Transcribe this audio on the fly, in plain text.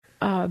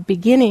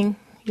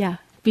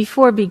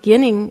before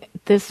beginning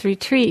this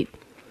retreat,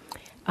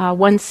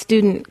 one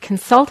student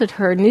consulted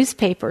her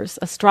newspaper's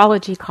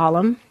astrology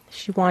column.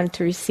 She wanted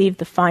to receive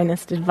the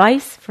finest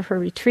advice for her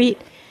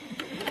retreat.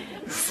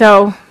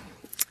 So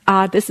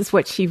this is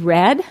what she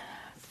read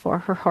for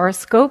her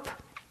horoscope.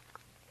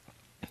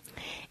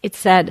 It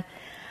said,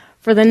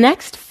 for the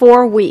next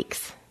 4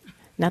 weeks,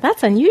 now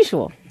that's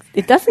unusual.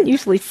 It doesn't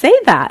usually say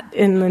that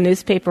in the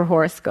newspaper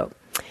horoscope.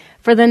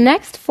 For the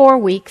next 4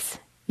 weeks,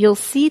 you'll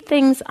see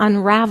things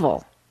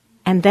unravel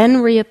and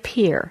then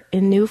reappear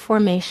in new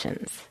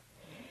formations.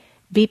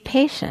 Be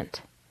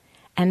patient,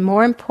 and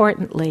more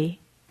importantly,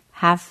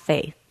 have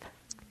faith.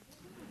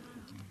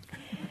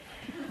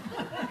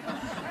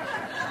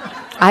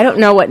 I don't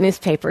know what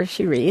newspaper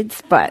she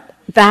reads, but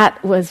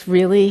that was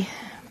really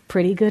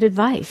pretty good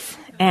advice.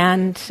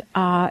 And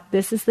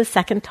this is the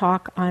second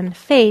talk on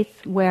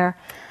faith, where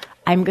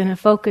I'm going to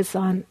focus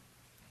on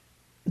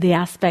the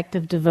aspect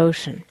of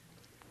devotion.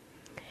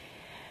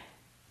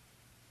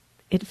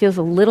 It feels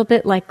a little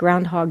bit like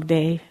Groundhog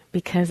Day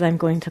because I'm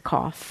going to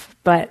cough.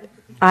 But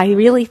I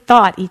really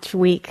thought each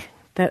week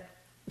that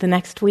the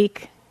next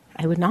week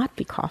I would not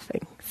be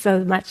coughing.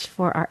 So much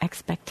for our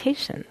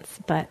expectations.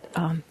 But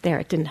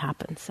it didn't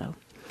happen. So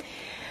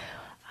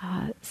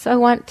I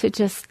want to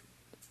just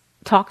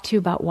talk to you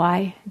about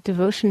why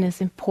devotion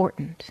is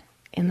important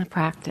in the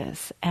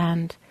practice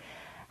and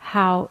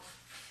how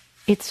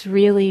it's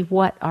really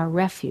what our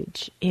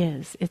refuge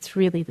is. It's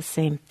really the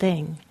same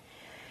thing.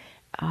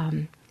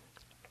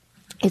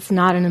 It's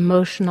not an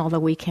emotion, although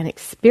we can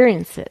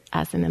experience it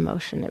as an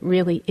emotion. It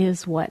really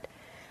is what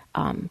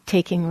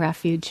taking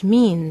refuge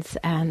means.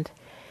 And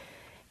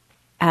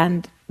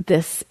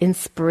this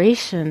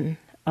inspiration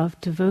of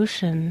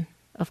devotion,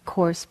 of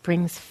course,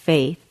 brings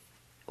faith,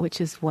 which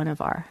is one of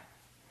our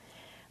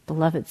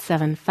beloved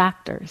 7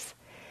 factors.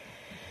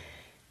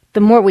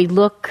 The more we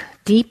look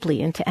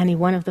deeply into any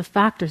one of the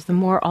factors, the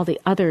more all the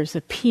others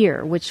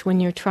appear, which when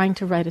you're trying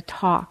to write a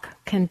talk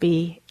can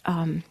be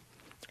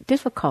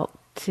difficult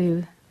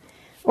to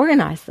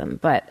organize them.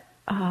 But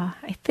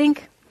I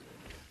think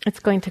it's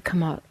going to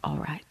come out all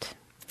right.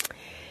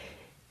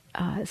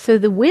 So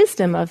the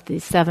wisdom of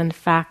these 7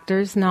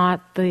 factors,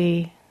 not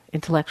the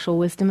intellectual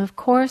wisdom, of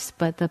course,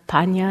 but the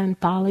Panya in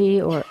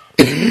Pali or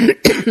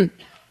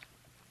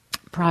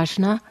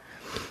Prajna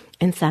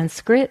in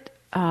Sanskrit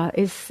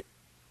is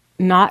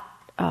not,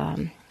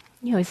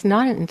 it's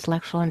not an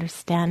intellectual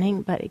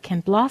understanding, but it can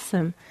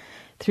blossom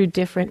through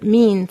different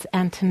means.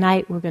 And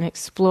tonight we're going to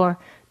explore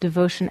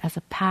devotion as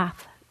a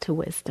path to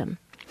wisdom.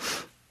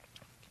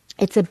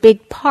 It's a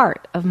big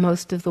part of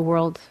most of the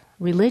world's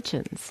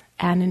religions.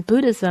 And in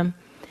Buddhism,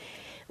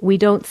 we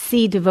don't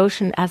see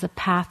devotion as a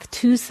path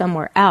to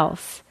somewhere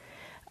else,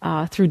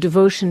 through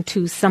devotion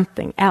to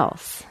something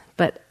else,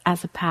 but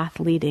as a path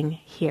leading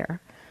here.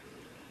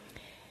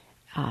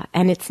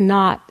 And it's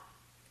not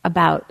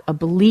about a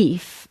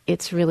belief,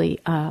 it's really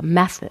a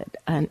method,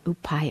 an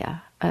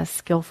upaya, a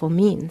skillful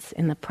means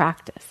in the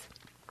practice.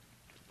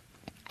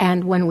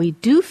 And when we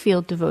do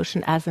feel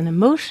devotion as an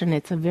emotion,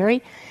 it's a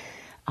very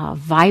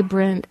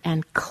vibrant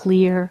and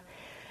clear,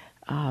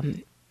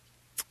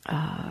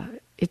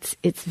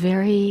 it's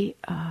very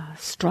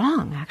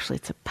strong, actually.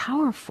 It's a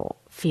powerful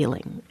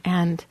feeling.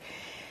 And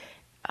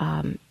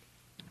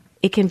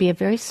it can be a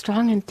very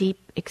strong and deep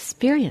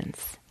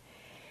experience.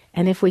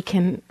 And if we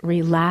can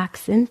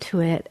relax into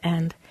it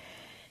and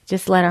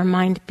just let our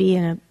mind be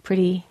in a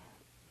pretty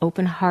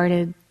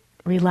open-hearted,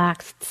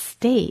 relaxed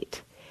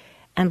state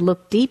and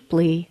look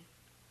deeply,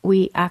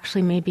 we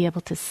actually may be able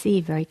to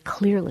see very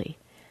clearly.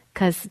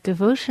 Because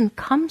devotion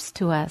comes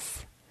to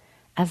us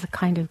as a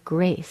kind of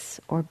grace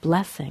or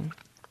blessing.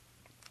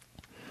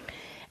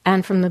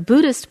 And from the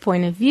Buddhist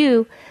point of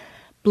view,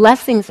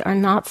 blessings are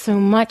not so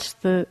much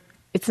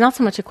it's not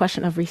so much a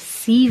question of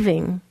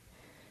receiving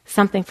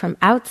something from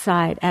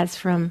outside as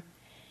from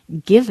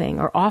giving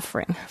or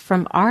offering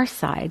from our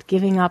side,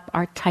 giving up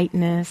our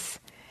tightness,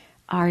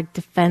 our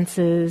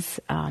defenses,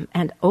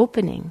 and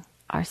opening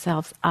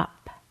ourselves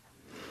up.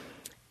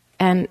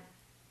 And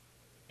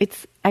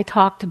I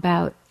talked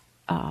about,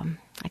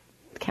 I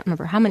can't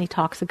remember how many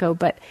talks ago,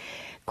 but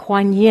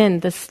Kuan Yin,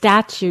 the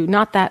statue,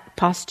 not that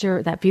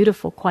posture, that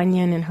beautiful Kuan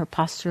Yin in her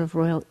posture of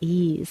royal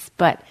ease,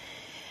 but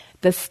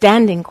the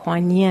standing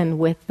Kuan Yin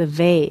with the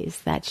vase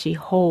that she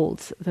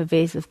holds, the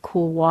vase of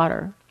cool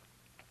water.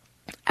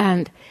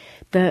 And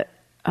the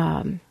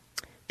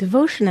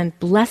devotion and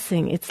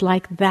blessing, it's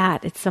like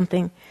that. It's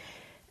something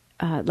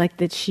like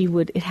that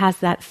it has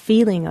that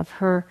feeling of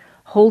her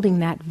holding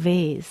that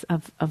vase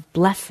of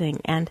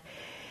blessing. And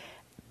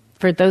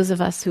for those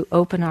of us who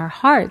open our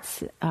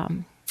hearts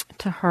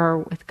to her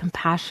with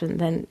compassion,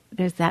 then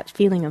there's that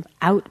feeling of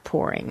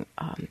outpouring.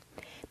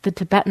 The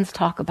Tibetans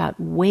talk about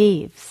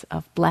waves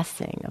of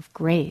blessing, of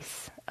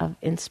grace, of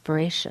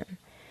inspiration,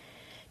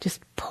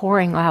 just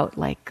pouring out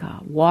like a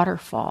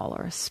waterfall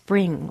or a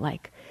spring,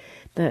 like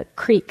the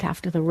creek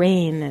after the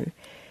rain, and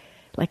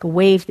like a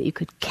wave that you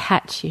could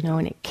catch,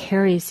 and it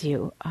carries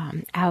you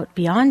out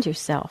beyond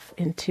yourself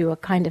into a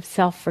kind of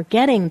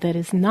self-forgetting that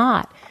is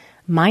not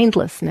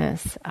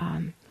mindlessness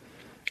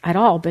at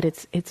all, but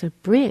it's a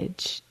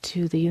bridge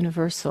to the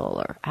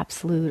universal or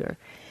absolute or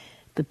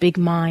the big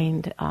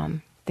mind.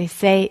 They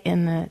say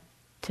in the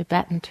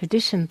Tibetan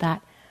tradition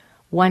that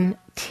one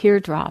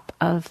teardrop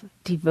of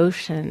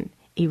devotion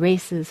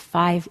erases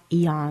 5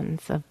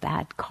 eons of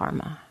bad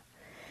karma.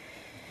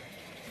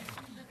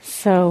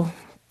 So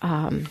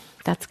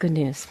that's good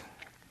news.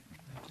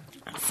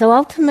 So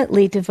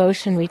ultimately,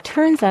 devotion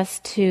returns us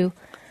to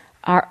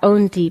our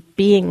own deep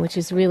being, which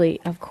is really,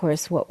 of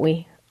course, what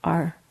we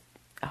are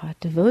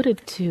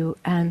devoted to.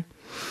 And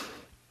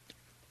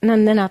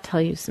then I'll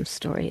tell you some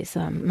stories.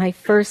 My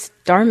first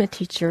Dharma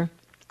teacher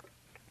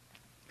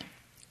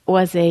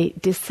was a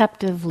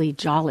deceptively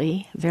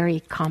jolly,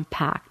 very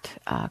compact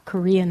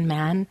Korean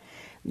man,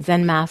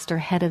 Zen master,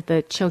 head of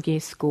the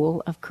Chogye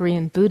school of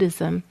Korean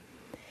Buddhism.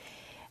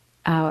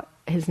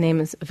 His name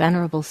is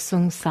Venerable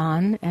Sung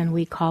San, and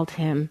we called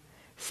him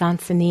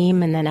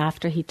Sansanim, and then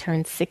after he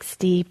turned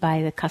 60,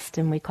 by the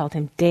custom, we called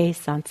him De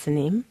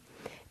Sansanim.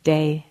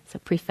 De is a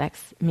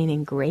prefix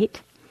meaning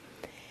great.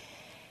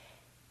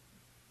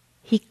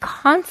 He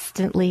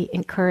constantly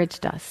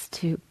encouraged us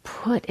to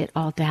put it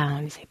all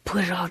down. He'd say,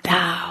 put it all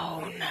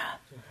down.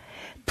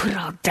 Put it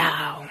all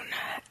down.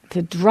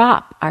 To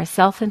drop our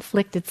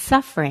self-inflicted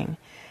suffering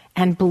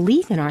and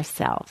believe in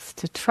ourselves,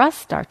 to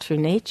trust our true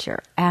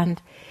nature.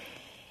 And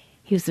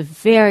he was a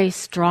very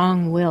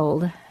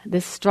strong-willed,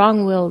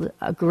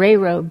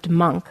 gray-robed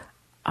monk.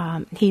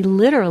 He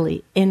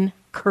literally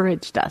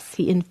encouraged us.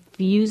 He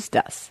infused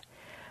us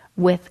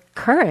with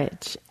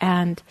courage.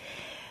 And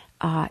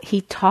he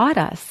taught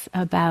us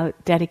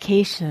about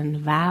dedication,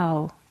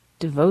 vow,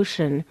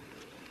 devotion.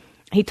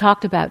 He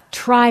talked about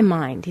try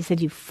mind. He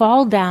said you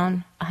fall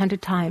down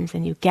 100 times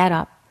and you get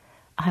up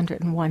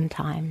 101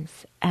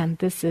 times. And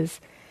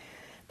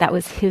that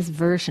was his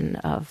version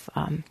of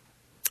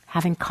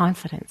having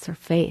confidence or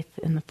faith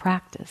in the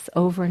practice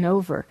over and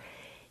over.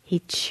 He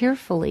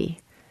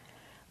cheerfully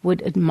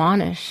would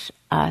admonish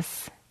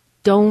us,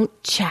 don't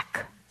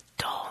check.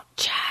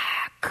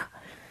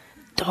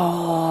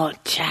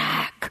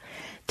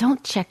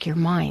 Don't check your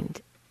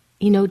mind.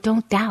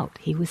 Don't doubt.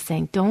 He was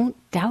saying, don't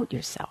doubt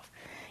yourself.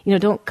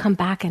 Don't come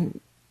back and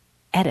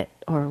edit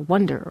or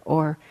wonder,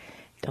 or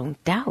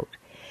don't doubt.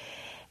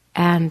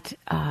 And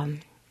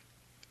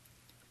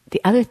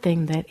the other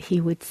thing that he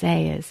would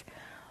say is,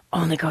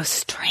 only go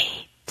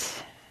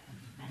straight.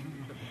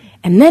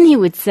 And then he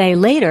would say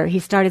later, he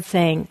started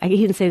saying, he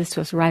didn't say this to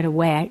us right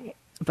away,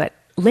 but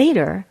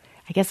later,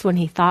 I guess when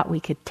he thought we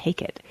could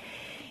take it,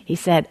 he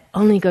said,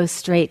 only go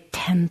straight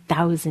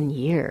 10,000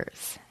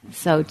 years.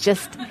 So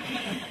just,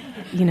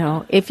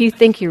 if you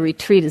think your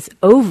retreat is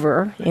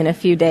over in a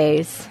few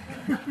days,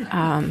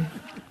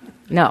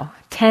 no,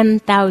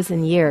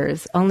 10,000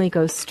 years, only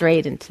go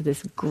straight into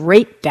this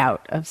great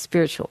doubt of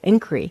spiritual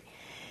inquiry,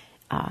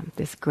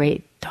 this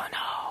great don't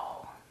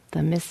know,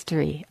 the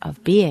mystery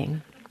of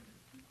being.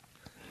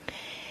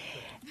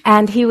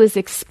 And he was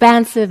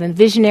expansive and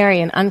visionary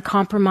and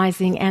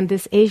uncompromising. And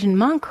this Asian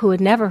monk who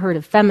had never heard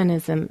of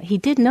feminism, he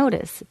did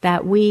notice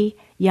that we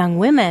young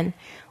women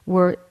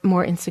were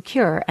more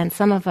insecure and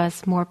some of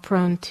us more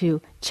prone to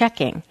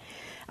checking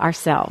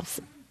ourselves.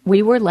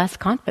 We were less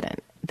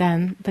confident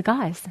than the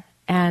guys.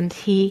 And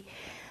he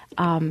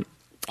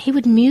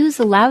would muse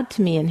aloud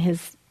to me in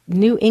his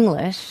new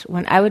English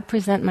when I would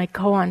present my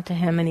koan to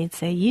him, and he'd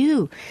say,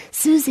 you,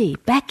 Susie,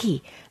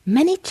 Becky,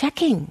 many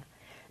checking,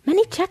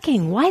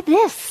 why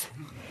this?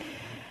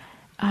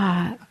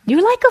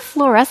 You're like a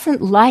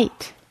fluorescent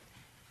light,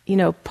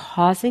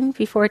 pausing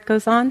before it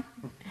goes on.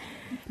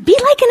 Be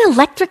like an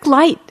electric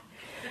light.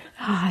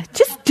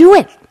 Just do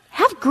it.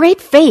 Have great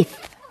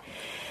faith.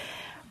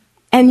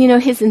 And,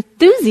 his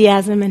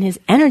enthusiasm and his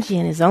energy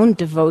and his own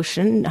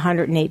devotion,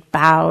 108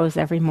 bows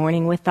every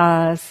morning with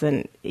us,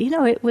 and,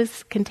 it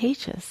was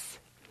contagious.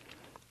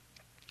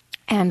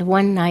 And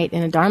one night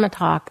in a Dharma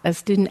talk, a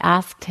student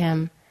asked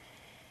him,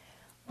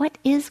 what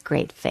is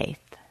great faith?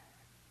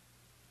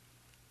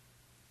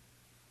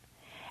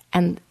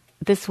 And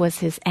this was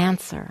his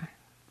answer.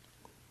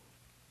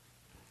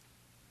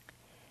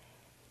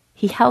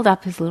 He held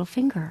up his little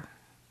finger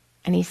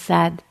and he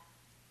said,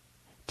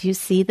 do you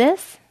see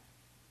this?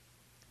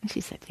 And she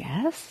said,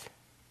 yes.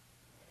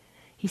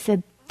 He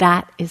said,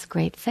 that is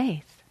great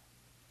faith.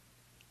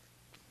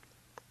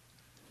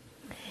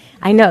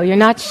 I know, you're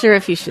not sure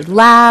if you should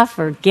laugh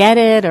or get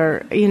it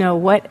or,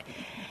 what.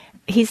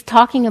 He's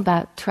talking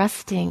about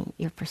trusting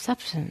your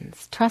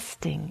perceptions,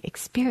 trusting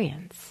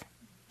experience.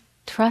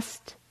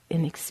 Trust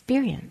in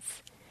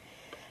experience.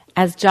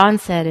 As John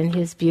said in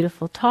his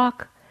beautiful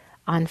talk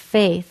on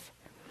faith,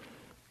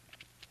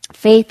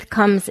 faith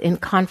comes in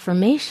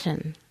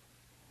confirmation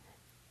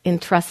in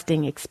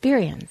trusting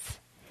experience.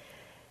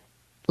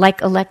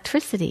 Like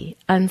electricity,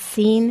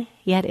 unseen,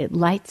 yet it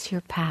lights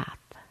your path.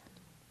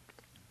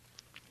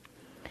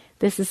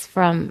 This is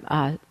from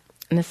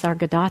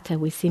Nisargadatta.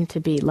 We seem to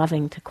be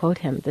loving to quote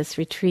him this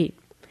retreat.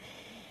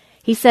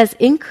 He says,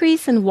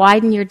 increase and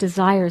widen your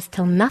desires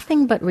till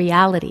nothing but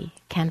reality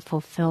can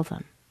fulfill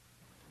them.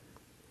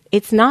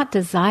 It's not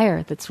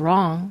desire that's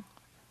wrong,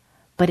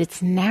 but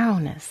it's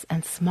narrowness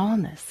and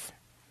smallness.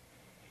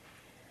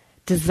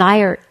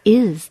 Desire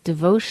is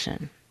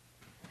devotion.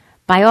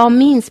 By all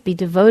means, be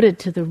devoted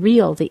to the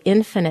real, the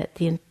infinite,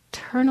 the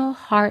eternal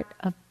heart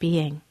of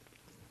being.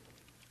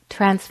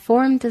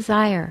 Transform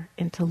desire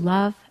into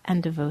love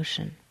and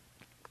devotion.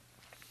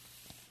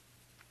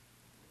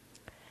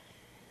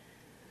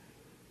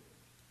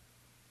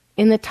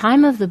 In the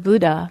time of the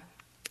Buddha,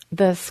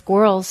 the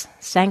squirrel's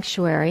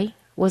sanctuary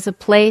was a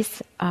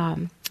place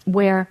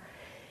where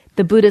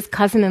the Buddha's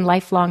cousin and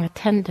lifelong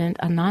attendant,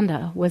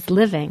 Ananda, was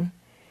living,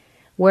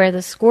 where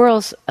the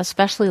squirrels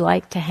especially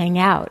like to hang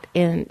out.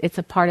 It's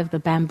a part of the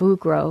bamboo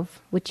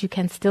grove, which you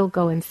can still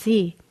go and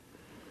see.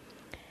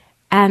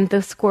 And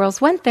the squirrels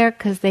went there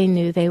because they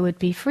knew they would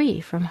be free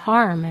from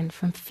harm and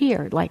from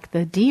fear, like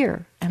the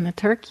deer and the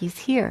turkeys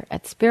here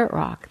at Spirit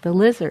Rock, the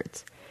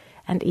lizards,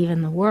 and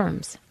even the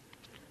worms.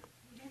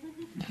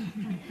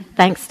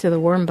 Thanks to the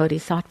worm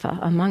bodhisattva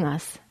among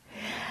us.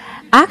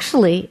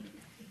 Actually,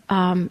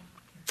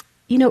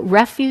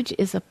 refuge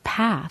is a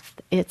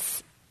path.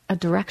 It's a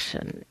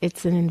direction.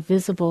 It's an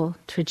invisible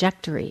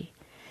trajectory.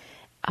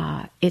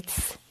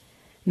 It's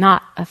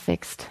not a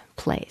fixed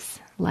place,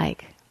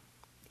 like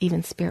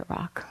even Spirit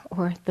Rock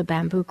or the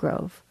bamboo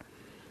grove.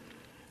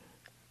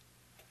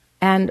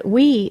 And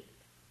we,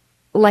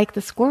 like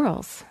the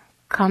squirrels,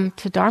 come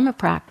to Dharma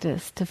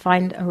practice to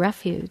find a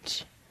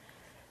refuge,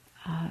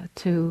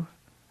 to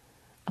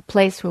a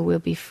place where we'll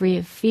be free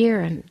of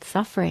fear and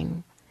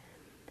suffering.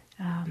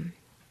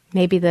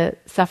 Maybe the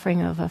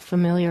suffering of a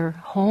familiar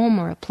home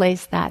or a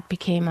place that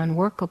became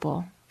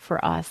unworkable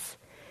for us.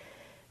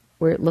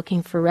 We're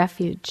looking for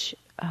refuge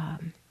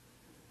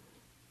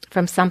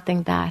from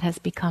something that has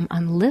become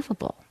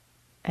unlivable.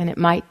 And it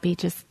might be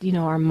just,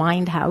 our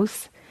mind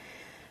house,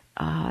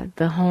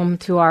 the home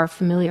to our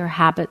familiar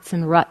habits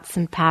and ruts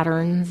and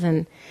patterns,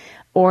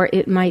 or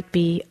it might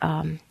be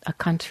a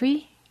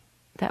country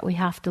that we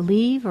have to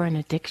leave, or an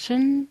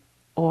addiction,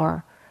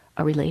 or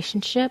a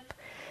relationship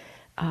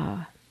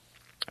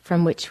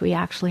from which we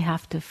actually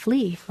have to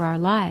flee for our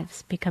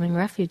lives, becoming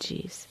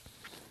refugees.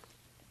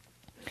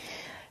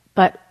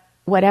 But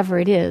whatever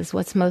it is,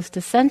 what's most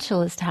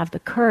essential is to have the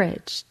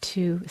courage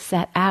to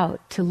set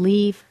out, to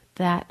leave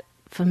that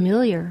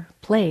familiar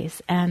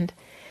place and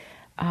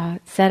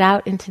set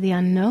out into the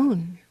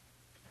unknown,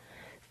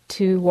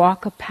 to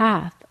walk a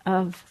path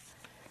of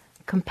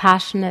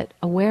compassionate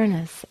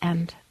awareness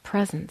and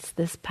presence,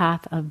 this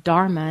path of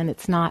Dharma. And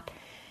it's not,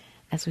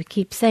 as we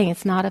keep saying,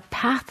 it's not a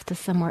path to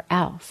somewhere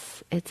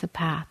else. It's a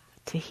path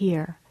to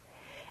here.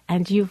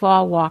 And you've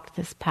all walked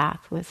this path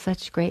with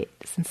such great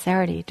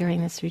sincerity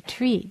during this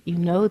retreat. You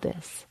know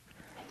this.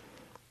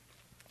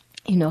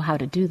 You know how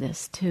to do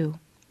this too.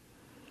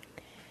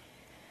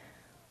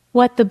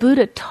 What the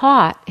Buddha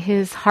taught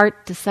his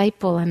heart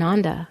disciple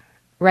Ananda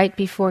right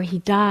before he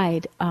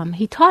died,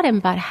 he taught him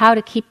about how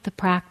to keep the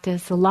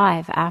practice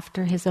alive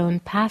after his own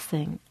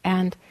passing.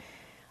 And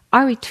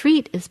our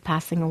retreat is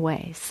passing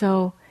away.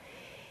 So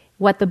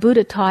what the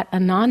Buddha taught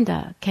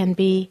Ananda can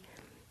be,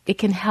 it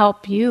can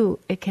help you,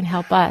 it can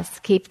help us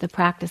keep the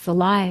practice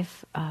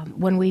alive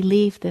when we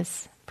leave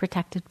this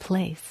protected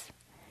place.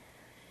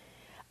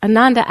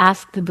 Ananda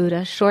asked the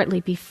Buddha shortly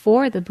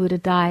before the Buddha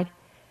died,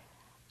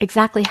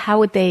 exactly how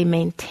would they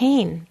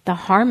maintain the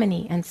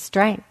harmony and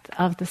strength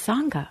of the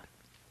Sangha?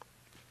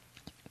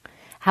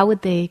 How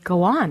would they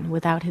go on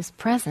without his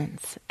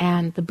presence?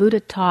 And the Buddha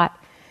taught,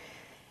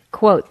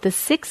 quote, "The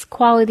 6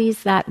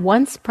 qualities that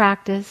once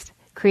practiced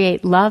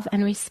create love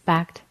and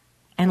respect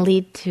and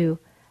lead to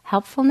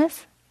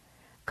helpfulness,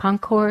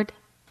 concord,"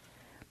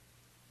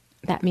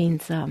 that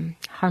means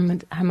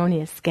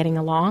harmonious getting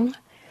along,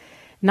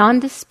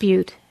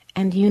 non-dispute,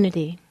 and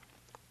unity.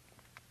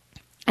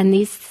 And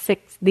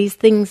these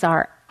things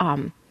are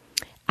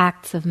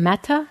acts of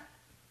metta,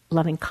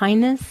 loving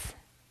kindness,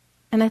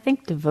 and I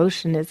think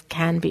devotion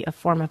can be a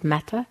form of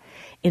metta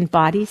in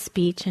body,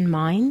 speech, and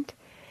mind,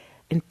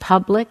 in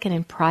public and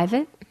in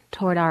private,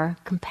 toward our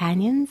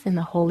companions in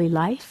the holy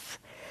life.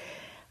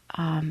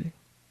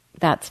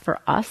 That's for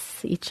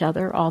us, each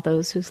other, all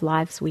those whose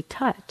lives we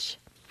touch.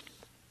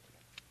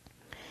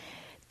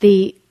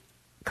 The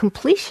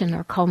completion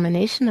or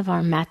culmination of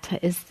our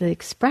metta is the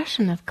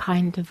expression of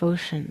kind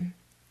devotion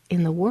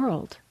in the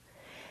world.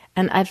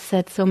 And I've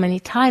said so many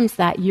times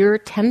that your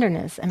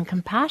tenderness and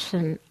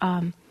compassion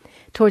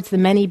towards the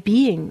many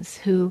beings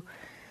who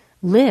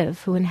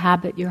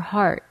inhabit your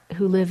heart,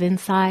 who live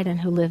inside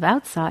and who live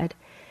outside,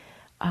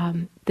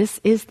 this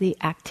is the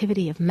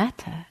activity of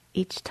metta.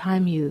 Each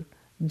time you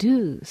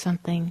do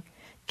something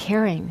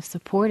caring,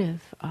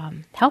 supportive,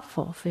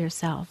 helpful for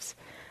yourselves,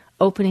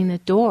 opening the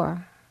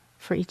door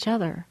for each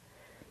other,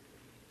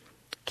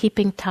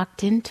 keeping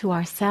tucked into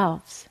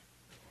ourselves,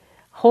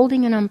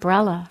 holding an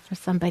umbrella for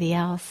somebody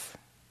else,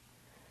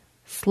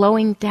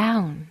 slowing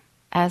down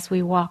as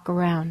we walk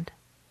around,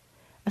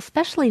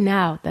 especially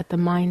now that the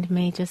mind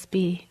may just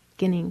be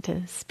beginning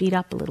to speed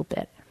up a little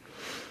bit.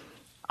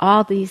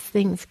 All these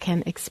things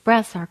can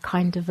express our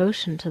kind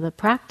devotion to the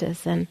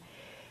practice, and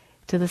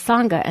to the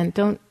Sangha, and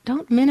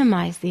don't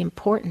minimize the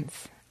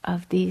importance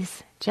of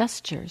these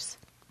gestures.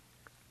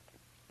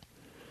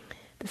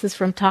 This is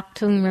from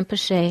Taktung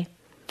Rinpoche.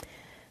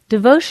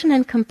 Devotion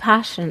and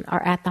compassion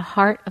are at the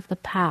heart of the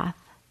path.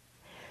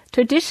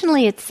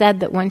 Traditionally, it's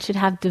said that one should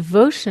have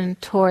devotion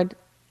toward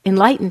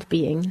enlightened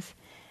beings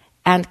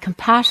and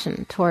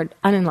compassion toward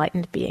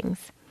unenlightened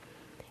beings.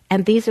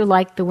 And these are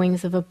like the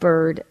wings of a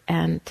bird,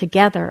 and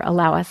together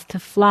allow us to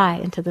fly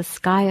into the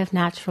sky of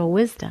natural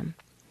wisdom.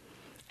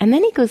 And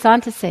then he goes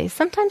on to say,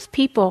 sometimes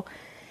people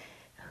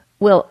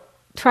will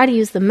try to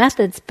use the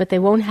methods, but they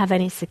won't have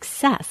any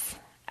success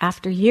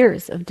after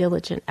years of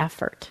diligent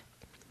effort.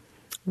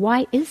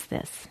 Why is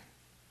this?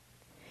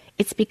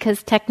 It's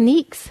because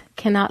techniques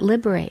cannot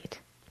liberate.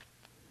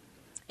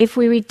 If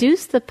we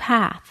reduce the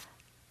path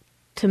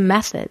to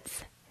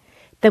methods,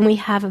 then we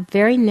have a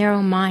very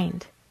narrow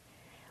mind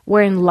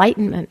where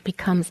enlightenment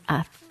becomes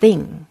a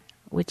thing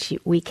which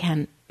we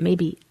can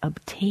maybe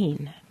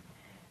obtain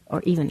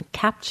or even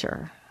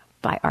capture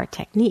by our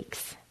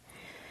techniques.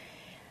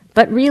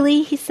 But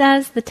really, he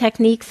says, the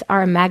techniques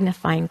are a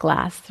magnifying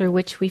glass through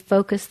which we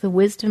focus the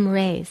wisdom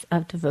rays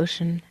of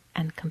devotion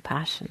and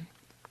compassion.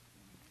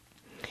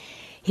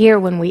 Here,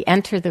 when we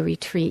enter the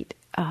retreat,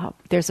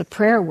 there's a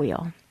prayer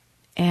wheel,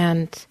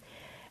 and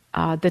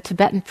the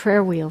Tibetan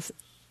prayer wheels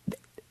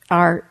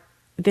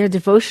they're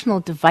devotional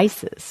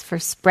devices for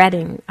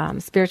spreading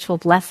spiritual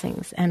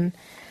blessings and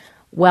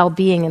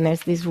well-being. And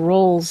there's these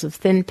rolls of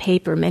thin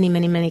paper, many,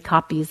 many, many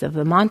copies of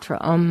the mantra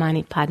Om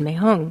Mani Padme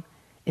Hung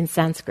in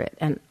Sanskrit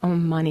and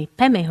Om Mani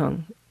Padme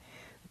Hung,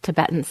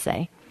 Tibetans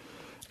say.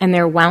 And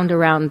they're wound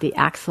around the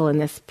axle in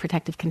this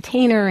protective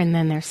container, and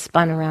then they're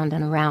spun around,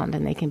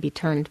 and they can be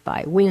turned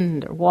by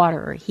wind or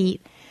water or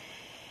heat.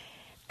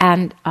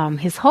 And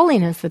His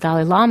Holiness, the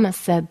Dalai Lama,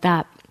 said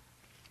that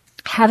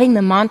having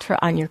the mantra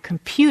on your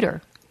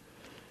computer,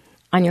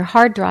 on your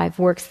hard drive,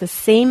 works the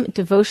same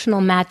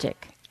devotional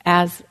magic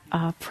as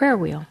a prayer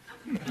wheel.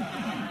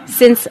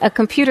 Since a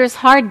computer's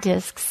hard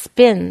disk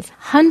spins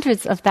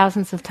hundreds of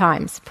thousands of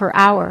times per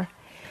hour,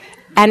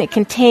 and it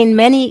contains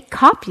many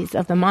copies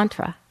of the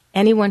mantra,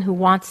 anyone who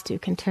wants to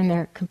can turn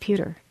their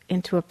computer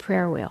into a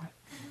prayer wheel.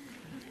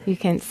 You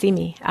can see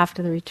me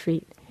after the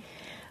retreat.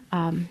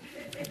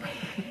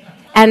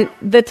 And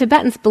the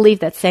Tibetans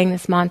believe that saying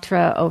this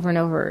mantra over and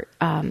over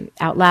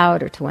out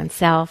loud or to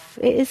oneself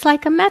is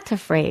like a metta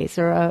phrase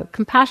or a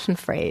compassion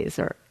phrase,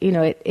 or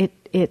it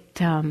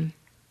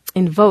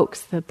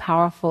invokes the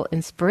powerful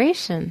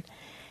inspiration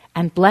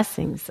and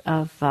blessings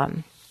of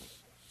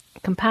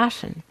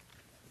compassion.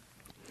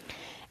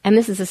 And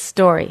this is a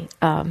story.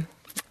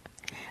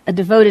 A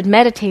devoted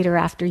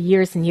meditator, after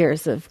years and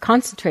years of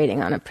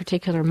concentrating on a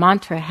particular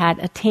mantra, had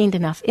attained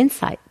enough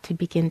insight to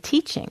begin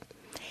teaching.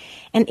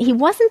 And he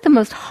wasn't the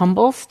most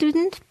humble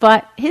student,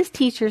 but his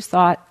teachers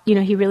thought,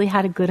 he really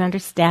had a good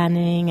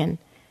understanding and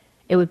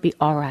it would be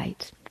all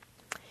right.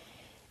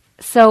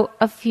 So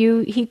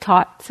he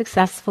taught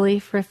successfully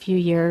for a few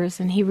years,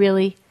 and he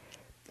really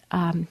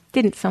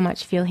didn't so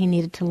much feel he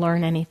needed to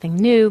learn anything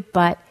new,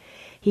 but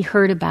he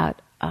heard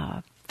about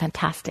a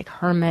fantastic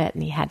hermit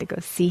and he had to go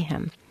see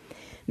him.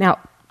 Now,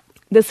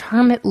 this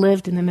hermit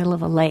lived in the middle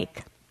of a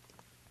lake.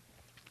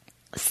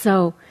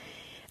 So,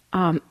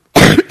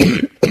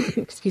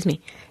 excuse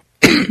me.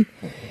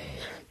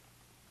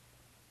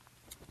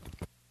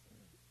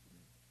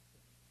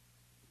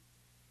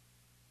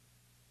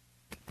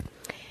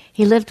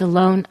 He lived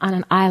alone on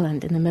an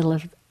island in the middle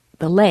of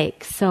the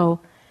lake. So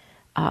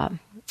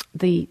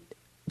the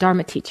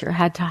Dharma teacher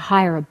had to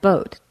hire a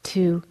boat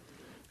to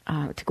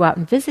go out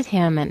and visit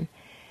him. And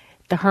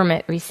the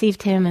hermit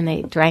received him, and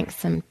they drank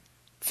some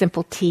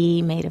simple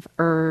tea made of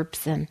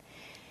herbs. And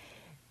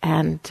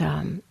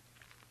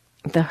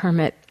the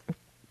hermit...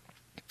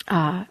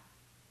 So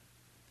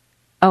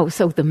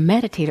the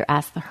meditator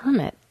asked the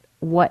hermit,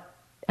 what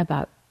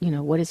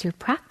is your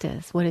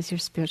practice? What is your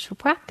spiritual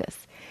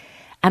practice?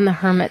 And the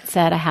hermit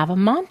said, I have a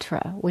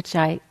mantra, which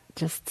I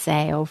just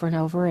say over and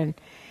over,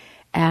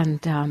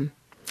 and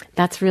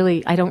that's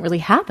really, I don't really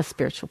have a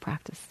spiritual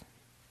practice.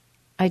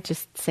 I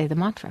just say the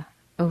mantra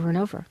over and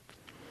over.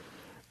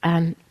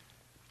 And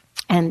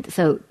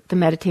so the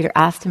meditator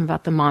asked him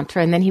about the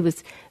mantra, and then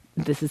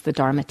this is the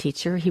Dharma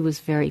teacher, he was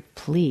very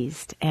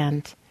pleased,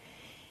 and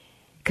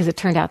because it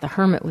turned out the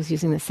hermit was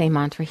using the same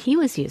mantra he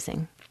was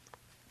using.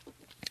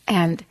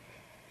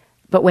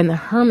 But when the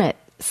hermit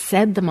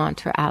said the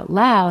mantra out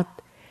loud,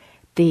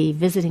 the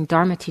visiting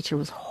Dharma teacher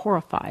was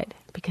horrified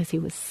because he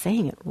was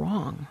saying it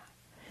wrong.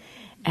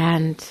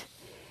 And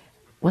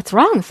what's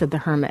wrong, said the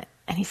hermit.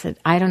 And he said,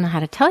 I don't know how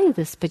to tell you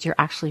this, but you're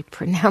actually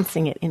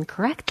pronouncing it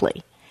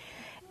incorrectly.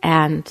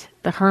 And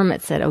the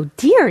hermit said, oh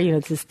dear,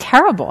 this is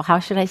terrible. How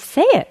should I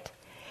say it?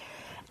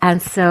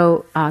 And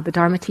so the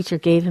Dharma teacher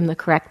gave him the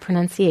correct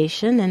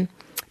pronunciation, and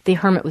the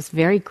hermit was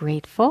very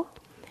grateful.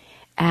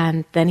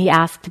 And then he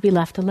asked to be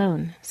left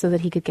alone so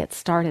that he could get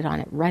started on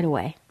it right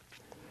away.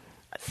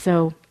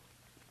 So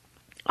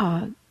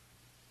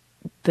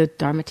the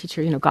Dharma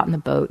teacher, got in the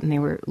boat, and they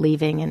were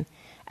leaving. And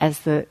as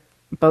the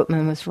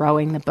boatman was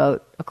rowing the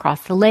boat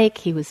across the lake.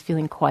 He was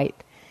feeling quite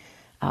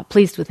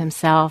pleased with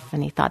himself,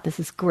 and he thought, this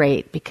is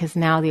great, because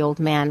now the old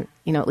man,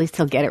 at least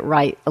he'll get it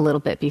right a little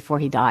bit before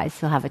he dies.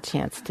 He'll have a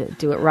chance to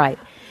do it right.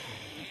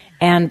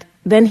 And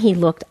then he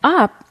looked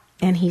up,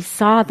 and he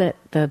saw that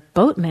the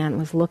boatman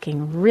was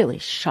looking really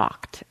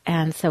shocked.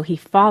 And so he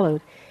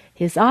followed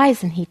his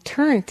eyes, and he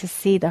turned to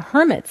see the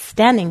hermit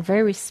standing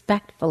very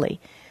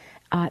respectfully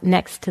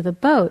next to the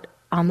boat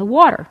on the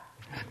water.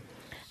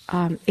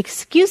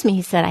 Excuse me,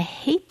 he said, I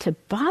hate to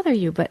bother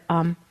you, but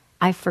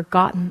I've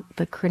forgotten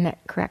the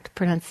correct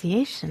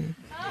pronunciation.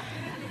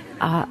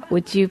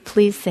 Would you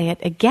please say it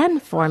again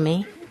for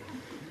me?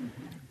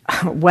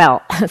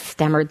 Well,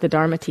 stammered the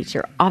Dharma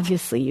teacher,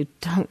 obviously you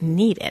don't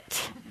need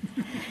it.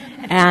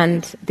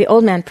 And the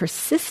old man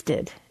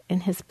persisted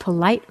in his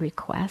polite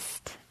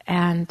request,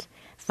 and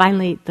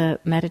finally the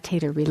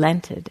meditator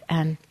relented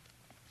and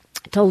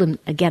told him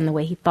again the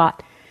way he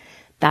thought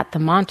that the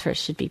mantra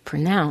should be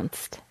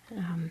pronounced.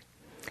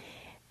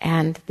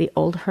 And the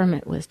old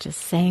hermit was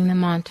just saying the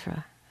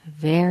mantra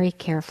very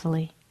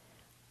carefully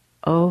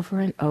over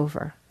and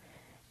over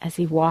as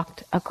he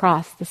walked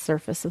across the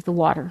surface of the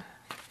water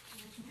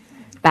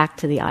back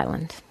to the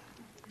island.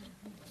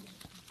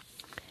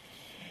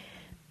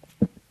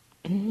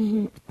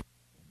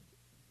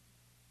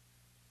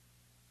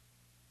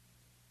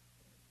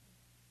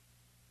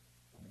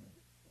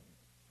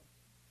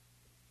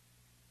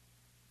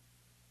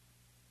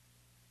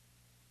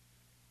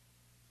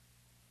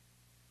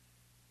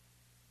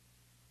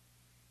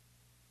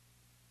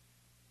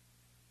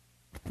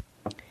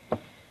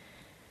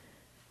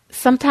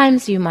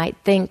 Sometimes you might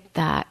think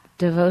that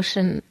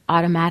devotion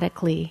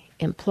automatically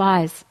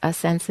implies a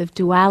sense of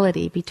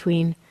duality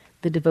between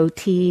the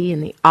devotee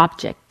and the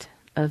object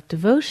of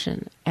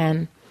devotion.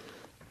 And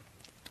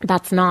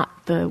that's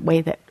not the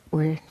way that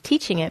we're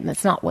teaching it, and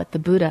it's not what the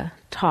Buddha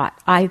taught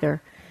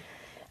either.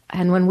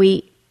 And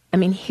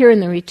here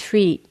in the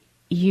retreat,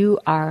 you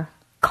are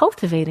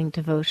cultivating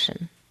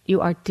devotion.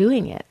 You are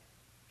doing it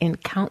in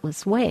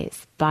countless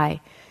ways by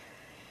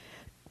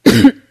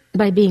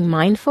being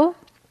mindful,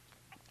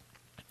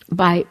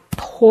 by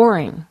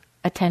pouring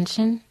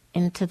attention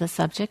into the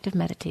subject of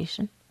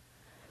meditation,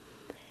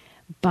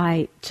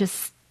 by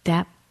just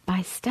step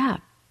by step,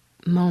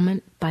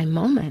 moment by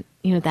moment,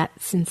 that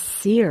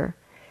sincere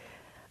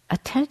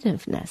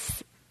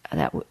attentiveness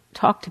that we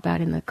talked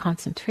about in the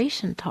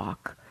concentration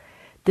talk.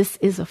 This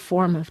is a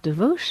form of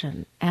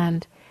devotion,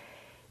 and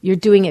you're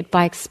doing it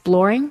by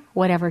exploring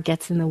whatever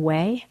gets in the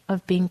way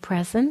of being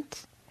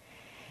present,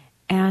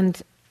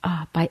 and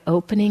by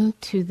opening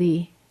to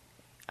the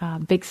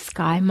big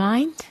sky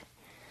mind,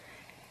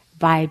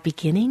 by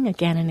beginning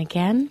again and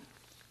again,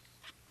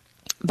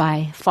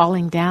 by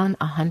falling down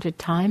 100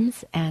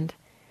 times and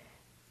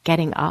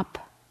getting up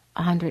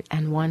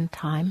 101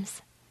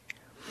 times.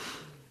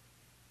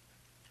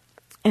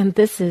 And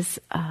this is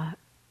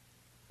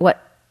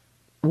what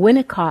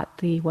Winnicott,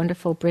 the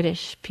wonderful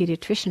British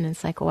pediatrician and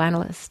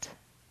psychoanalyst,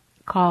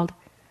 called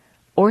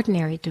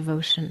ordinary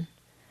devotion.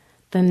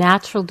 The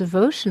natural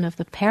devotion of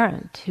the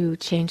parent who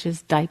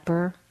changes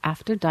diaper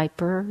after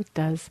diaper,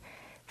 does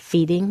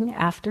feeding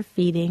after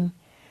feeding,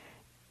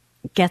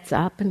 gets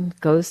up and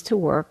goes to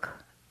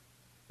work.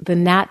 The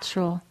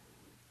natural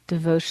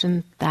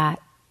devotion that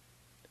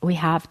we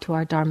have to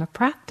our Dharma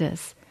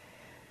practice,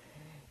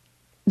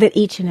 that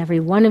each and every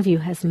one of you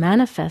has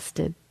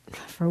manifested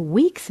for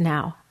weeks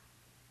now,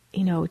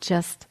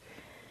 just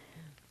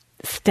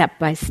step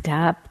by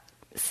step,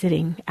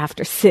 sitting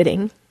after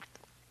sitting.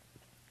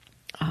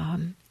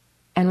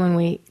 And when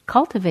we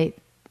cultivate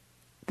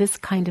this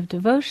kind of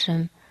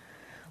devotion,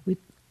 we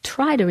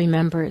try to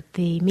remember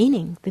the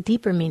meaning, the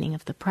deeper meaning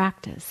of the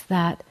practice,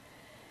 that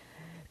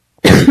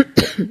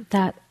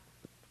that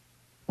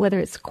whether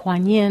it's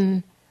Kuan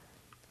Yin,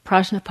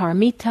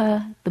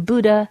 Prajnaparamita, the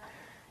Buddha,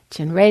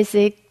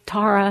 Chenrezig,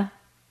 Tara,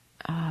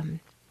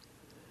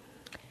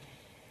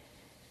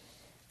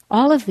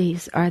 all of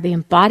these are the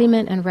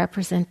embodiment and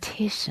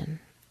representation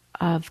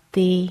of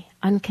the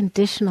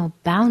unconditional,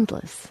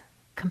 boundless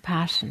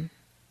compassion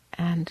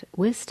and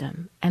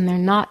wisdom. And they're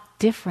not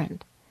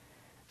different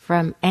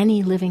from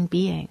any living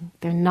being.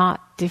 They're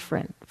not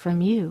different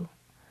from you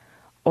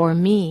or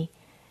me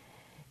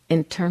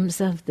in terms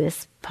of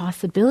this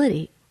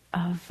possibility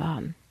of...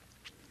 and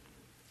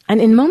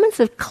in moments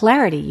of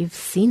clarity, you've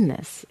seen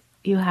this.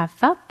 You have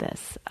felt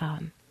this.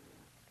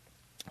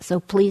 So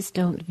please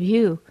don't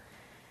view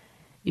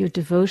your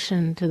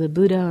devotion to the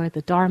Buddha or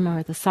the Dharma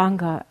or the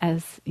Sangha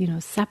as,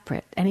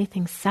 separate,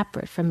 anything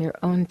separate from your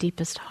own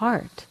deepest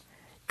heart.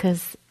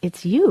 Because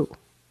it's you.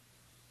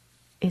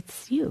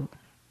 It's you.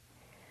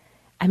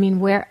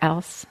 Where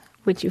else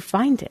would you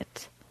find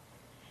it?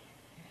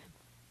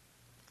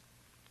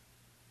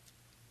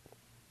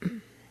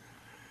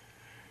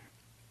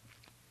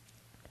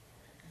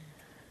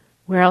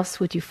 Where else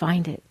would you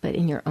find it but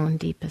in your own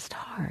deepest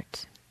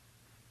heart?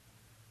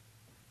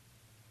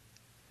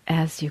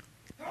 That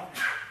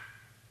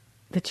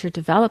you're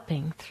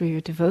developing through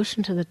your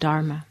devotion to the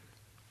Dharma,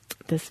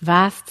 this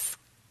vast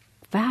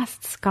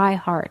vast sky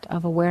heart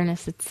of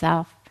awareness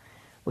itself.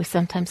 We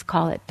sometimes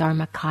call it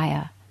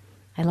Dharmakaya.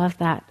 I love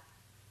that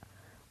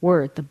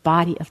word, the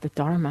body of the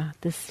Dharma,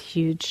 this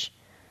huge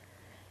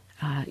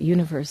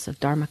universe of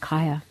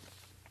Dharmakaya.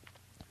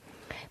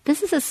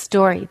 This is a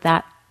story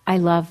that I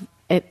love.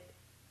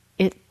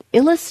 It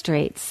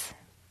illustrates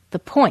the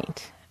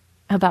point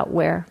about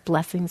where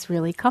blessings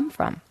really come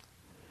from.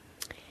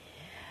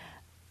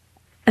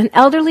 An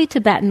elderly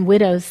Tibetan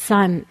widow's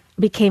son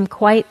became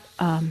quite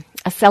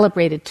a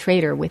celebrated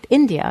trader with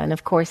India. And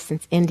of course,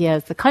 since India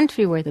is the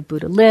country where the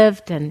Buddha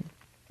lived, and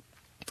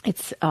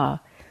it's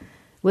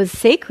was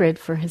sacred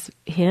for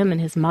him and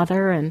his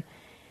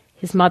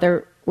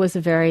mother was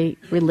a very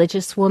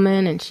religious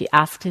woman, and she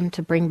asked him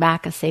to bring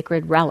back a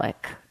sacred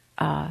relic,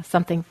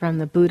 something from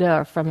the Buddha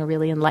or from a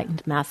really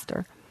enlightened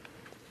master.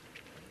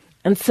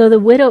 And so the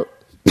widow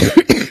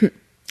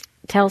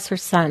tells her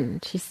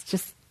son, she's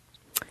just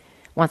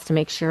wants to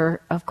make sure,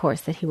 of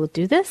course, that he will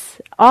do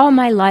this. All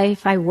my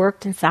life I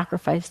worked and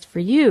sacrificed for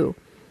you.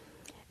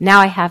 Now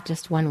I have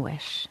just one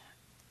wish.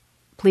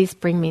 Please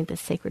bring me this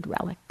sacred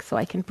relic so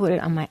I can put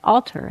it on my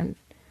altar and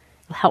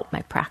it'll help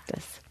my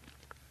practice.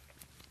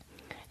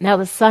 Now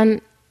the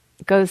son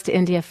goes to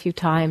India a few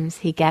times.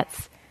 He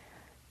gets,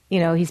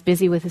 he's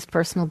busy with his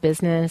personal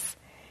business.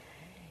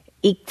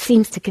 He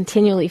seems to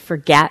continually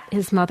forget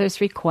his mother's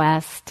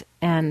request,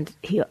 and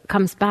he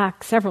comes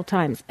back several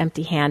times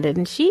empty-handed.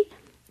 And she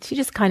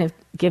just kind of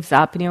gives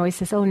up, and he always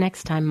says, "Oh,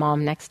 next time,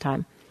 Mom, next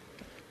time."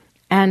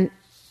 And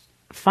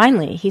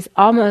finally, he's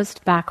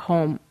almost back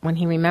home when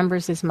he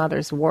remembers his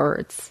mother's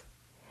words.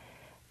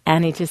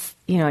 And he just,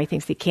 he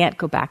thinks he can't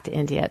go back to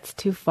India. It's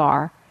too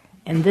far.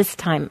 And this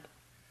time,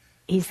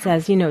 he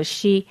says,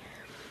 he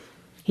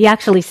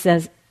actually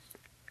says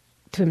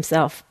to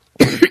himself,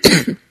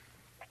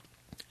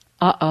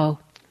 uh-oh.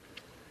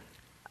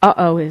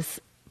 Uh-oh is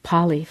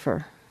Pali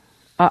for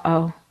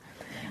uh-oh.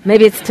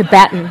 Maybe it's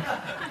Tibetan.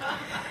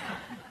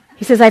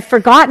 He says, I've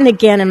forgotten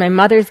again, and my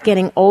mother's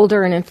getting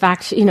older, and in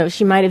fact,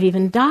 she might have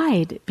even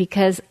died,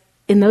 because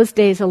in those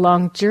days, a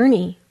long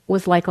journey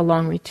was like a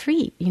long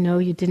retreat.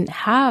 You didn't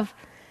have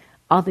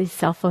all these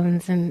cell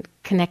phones and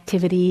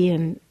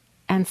connectivity,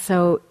 and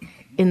so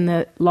in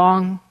the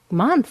long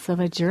months of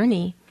a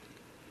journey,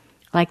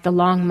 like the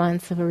long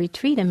months of a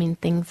retreat,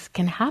 things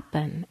can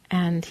happen,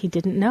 and he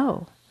didn't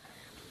know.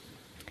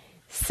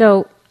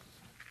 So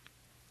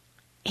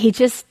he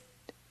just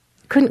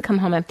couldn't come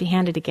home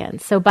empty-handed again.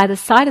 So by the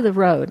side of the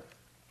road,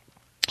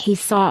 he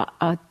saw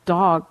a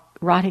dog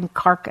rotting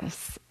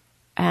carcass.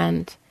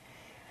 And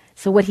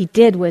so what he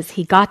did was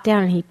he got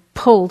down and he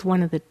pulled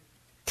one of the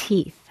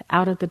teeth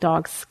out of the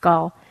dog's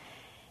skull,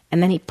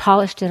 and then he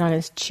polished it on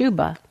his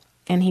chuba,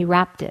 and he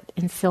wrapped it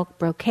in silk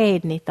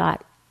brocade, and he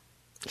thought,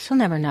 she'll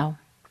never know.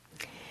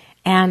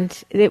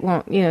 And it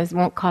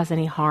won't cause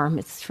any harm.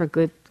 It's for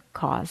good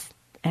cause,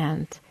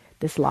 and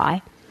this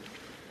lie.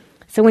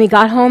 So when he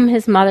got home,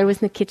 his mother was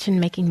in the kitchen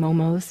making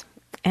momos,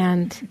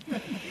 and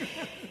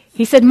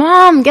he said,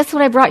 "Mom, guess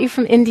what I brought you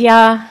from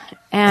India?"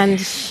 And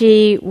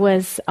she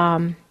was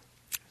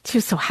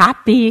so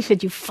happy. She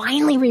said, "You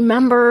finally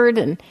remembered."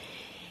 And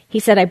he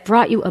said, "I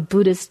brought you a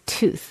Buddha's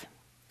tooth."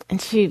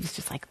 And she was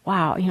just like,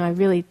 "Wow, I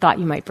really thought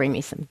you might bring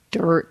me some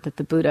dirt that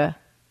the Buddha,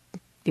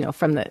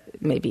 from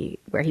maybe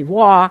where he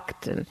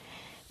walked, and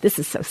this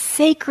is so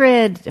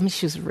sacred."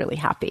 She was really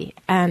happy.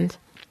 And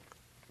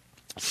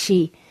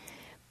she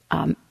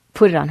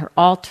put it on her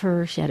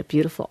altar. She had a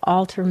beautiful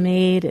altar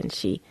made, and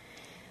she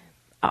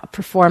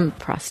performed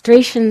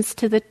prostrations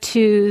to the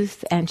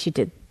tooth, and she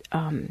did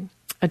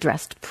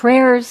addressed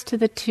prayers to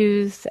the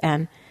tooth,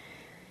 and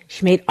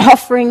she made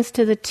offerings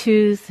to the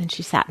tooth, and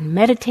she sat and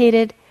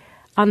meditated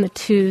on the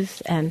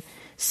tooth, and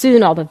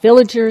soon all the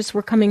villagers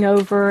were coming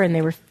over, and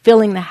they were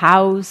filling the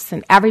house,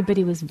 and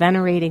everybody was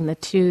venerating the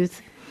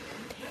tooth.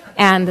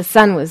 And the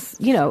son was,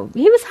 he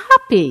was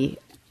happy.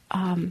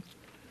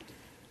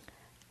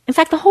 In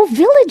fact, the whole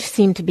village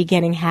seemed to be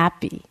getting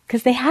happy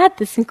because they had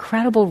this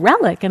incredible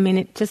relic.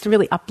 It just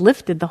really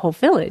uplifted the whole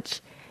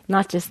village,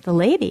 not just the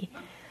lady.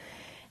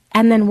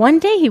 And then one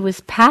day he was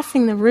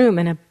passing the room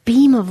and a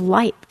beam of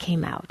light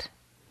came out.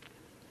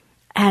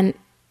 And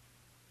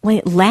when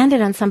it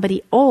landed on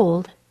somebody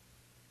old,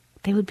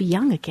 they would be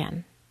young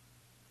again.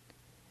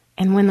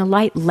 And when the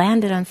light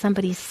landed on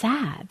somebody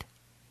sad,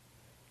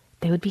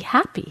 they would be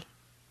happy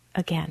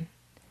again.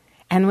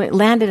 And when it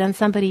landed on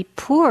somebody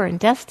poor and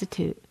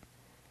destitute,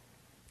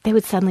 they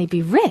would suddenly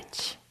be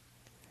rich.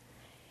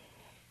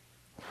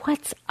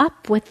 "What's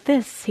up with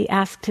this?" he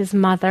asked his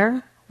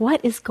mother.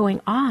 "What is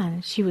going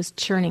on?" She was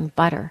churning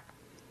butter.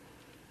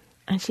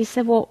 And she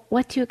said, "Well,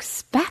 what do you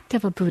expect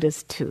of a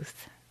Buddha's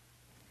tooth?"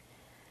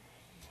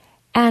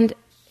 And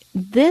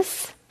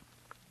this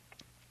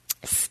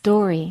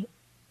story,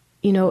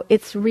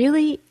 it's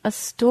really a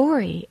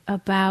story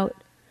about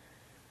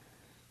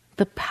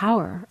the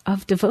power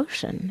of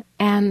devotion.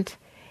 And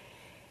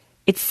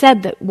it's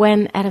said that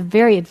when, at a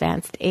very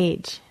advanced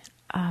age,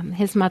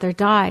 his mother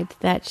died,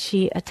 that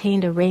she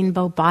attained a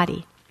rainbow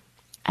body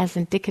as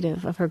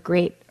indicative of her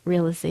great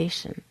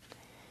realization.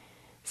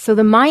 So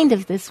the mind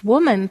of this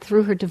woman,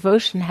 through her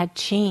devotion, had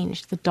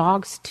changed the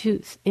dog's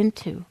tooth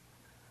into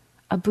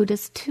a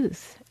Buddha's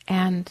tooth.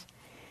 And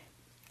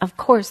of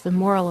course, the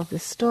moral of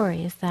this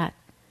story is that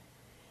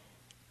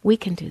we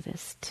can do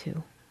this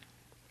too.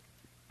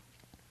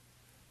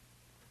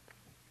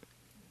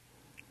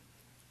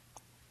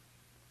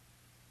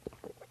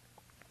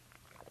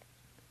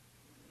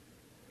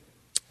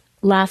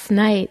 Last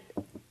night,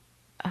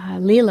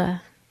 Leela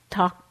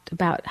talked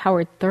about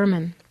Howard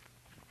Thurman,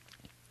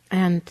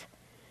 and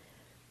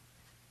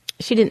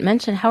she didn't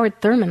mention Howard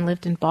Thurman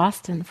lived in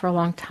Boston for a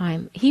long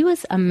time. He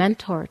was a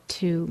mentor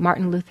to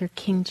Martin Luther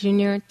King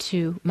Jr.,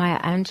 to Maya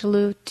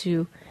Angelou,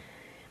 to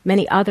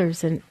many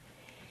others, and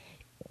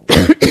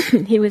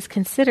he was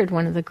considered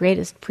one of the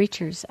greatest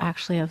preachers,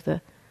 actually, of the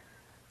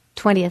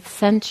 20th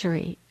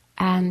century.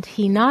 And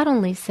he not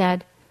only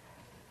said,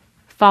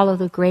 follow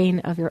the grain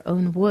of your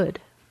own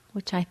wood,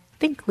 which I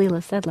think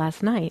Leela said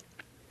last night.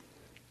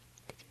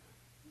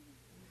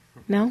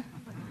 No?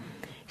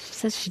 She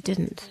says she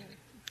didn't.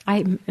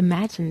 I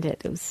imagined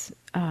it. It was...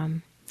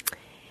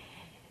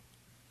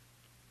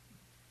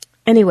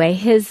 Anyway,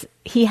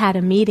 he had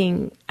a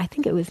meeting, I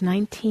think it was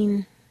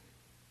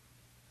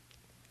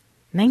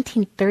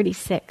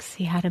 1936.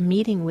 He had a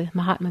meeting with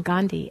Mahatma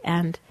Gandhi,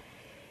 and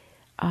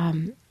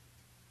in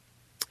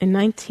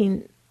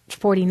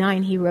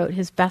 1949 he wrote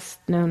his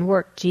best-known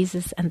work,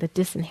 Jesus and the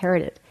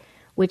Disinherited,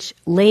 which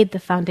laid the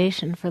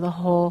foundation for the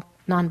whole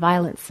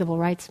nonviolent civil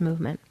rights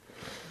movement.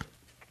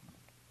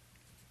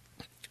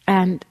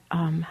 And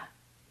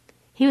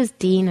he was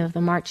dean of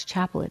the March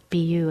Chapel at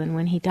BU, and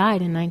when he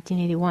died in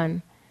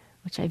 1981,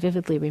 which I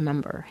vividly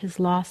remember, his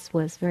loss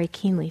was very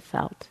keenly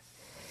felt.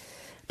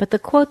 But the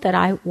quote that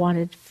I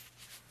wanted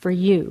for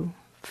you,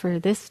 for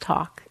this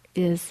talk,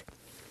 is,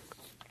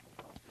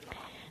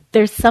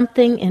 there's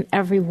something in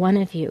every one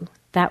of you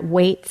that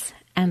waits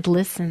and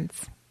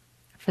listens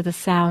for the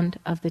sound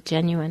of the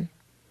genuine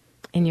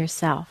in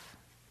yourself.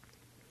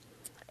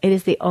 It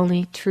is the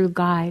only true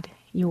guide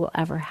you will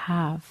ever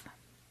have.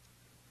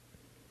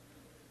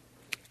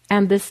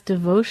 And this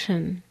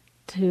devotion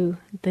to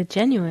the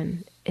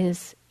genuine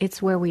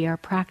it's where we are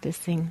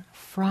practicing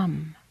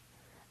from,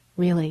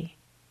 really.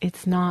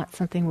 It's not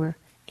something we're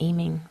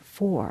aiming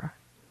for.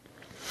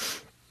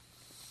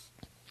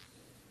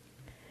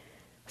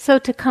 So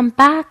to come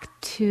back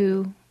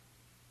to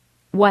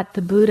what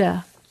the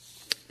Buddha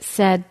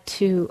said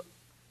to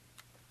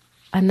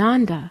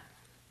Ananda,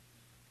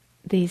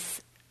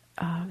 these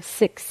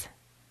 6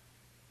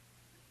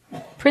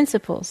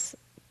 principles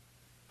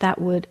that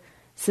would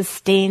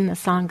sustain the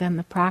Sangha and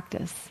the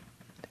practice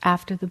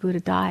after the Buddha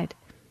died.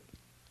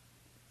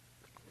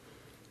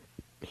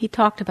 He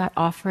talked about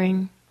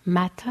offering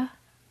metta,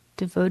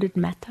 devoted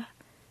metta,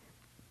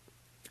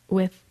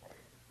 with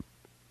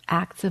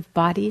acts of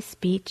body,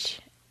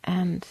 speech,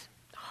 and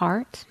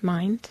heart,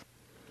 mind.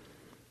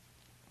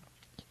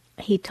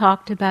 He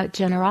talked about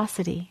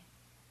generosity,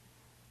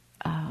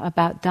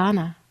 about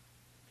dana,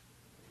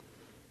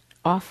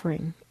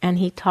 offering, and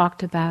he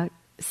talked about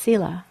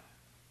sila,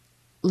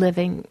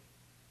 living,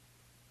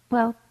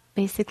 well,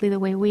 basically the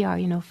way we are,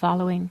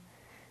 following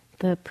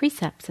the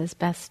precepts as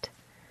best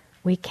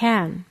we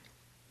can.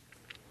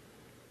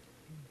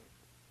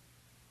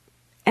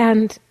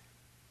 And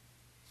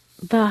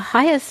the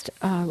highest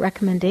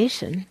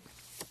recommendation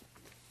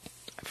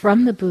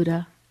from the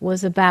Buddha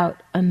was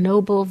about a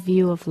noble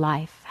view of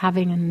life,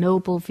 having a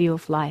noble view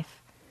of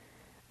life,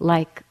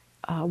 like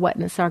what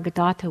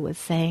Nisargadatta was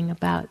saying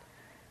about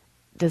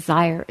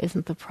desire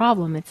isn't the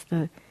problem, it's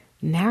the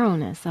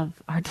narrowness of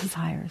our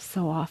desires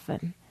so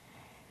often.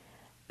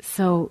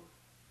 So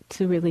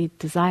to really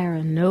desire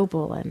a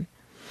noble and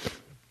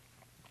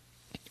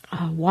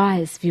a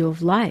wise view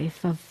of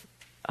life, of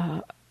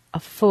a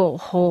full,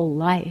 whole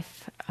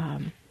life,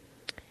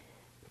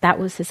 that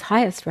was his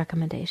highest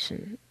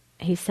recommendation.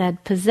 He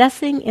said,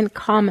 possessing in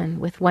common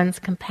with one's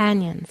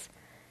companions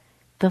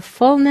the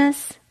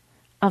fullness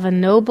of a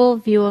noble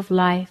view of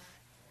life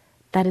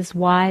that is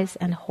wise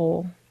and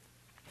whole.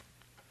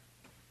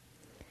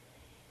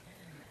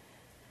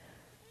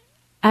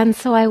 And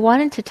so I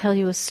wanted to tell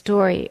you a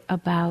story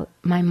about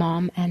my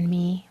mom and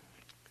me,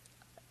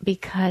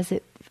 because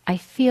I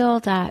feel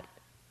that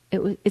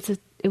it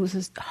was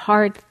a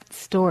hard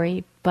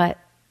story, but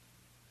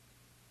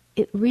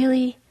it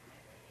really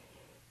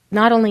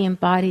not only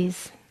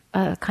embodies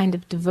a kind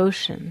of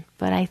devotion,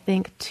 but I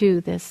think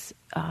too this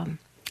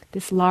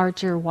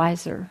larger,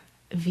 wiser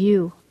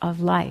view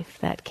of life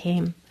that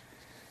came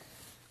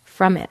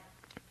from it.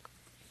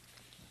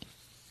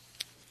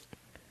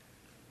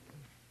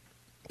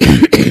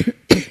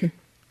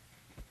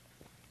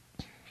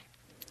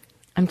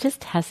 I'm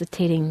just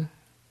hesitating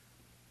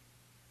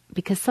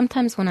because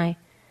sometimes when I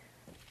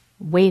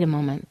wait a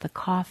moment, the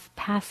cough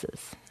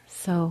passes.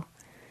 So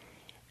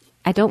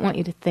I don't want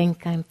you to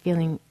think I'm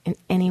feeling in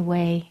any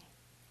way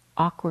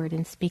awkward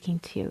in speaking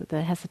to you.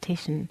 The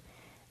hesitation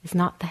is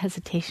not the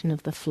hesitation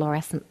of the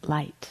fluorescent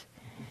light.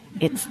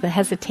 It's the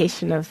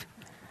hesitation of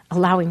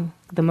allowing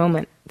the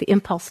moment, the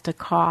impulse to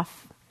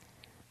cough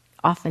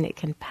often it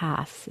can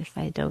pass if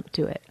I don't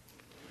do it.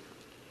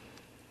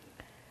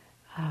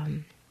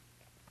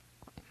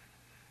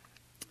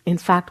 In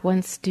fact,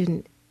 one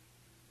student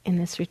in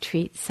this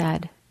retreat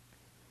said,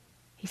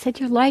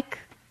 you're like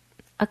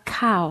a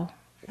cow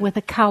with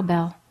a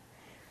cowbell.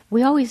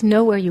 We always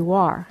know where you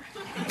are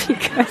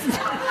because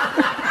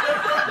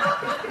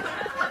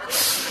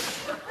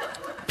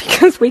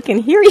we can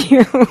hear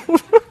you.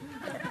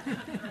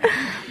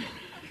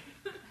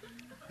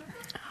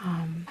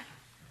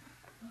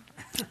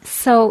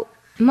 So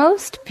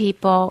most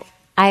people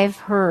I've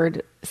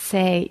heard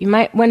say,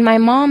 when my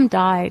mom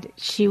died,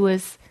 she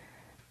was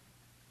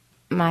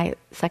my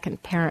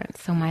second parent,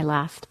 so my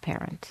last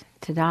parent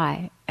to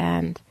die.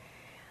 And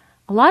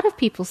a lot of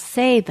people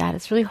say that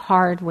it's really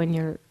hard when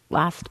your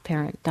last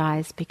parent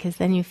dies because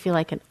then you feel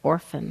like an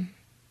orphan.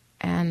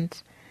 And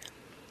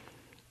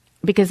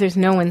because there's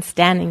no one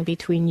standing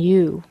between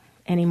you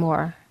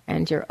anymore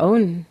and your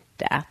own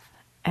death.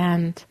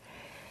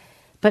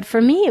 But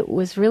for me, it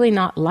was really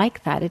not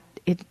like that.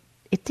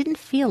 It didn't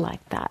feel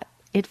like that.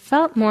 It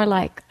felt more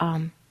like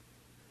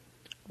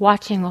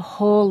watching a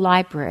whole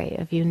library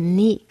of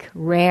unique,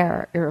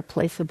 rare,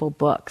 irreplaceable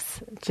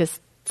books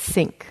just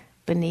sink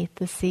beneath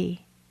the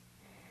sea.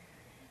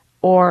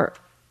 Or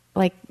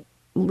like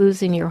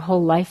losing your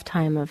whole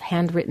lifetime of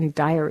handwritten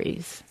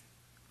diaries.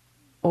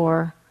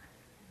 Or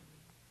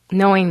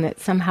knowing that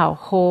somehow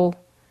whole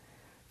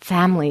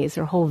families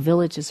or whole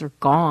villages are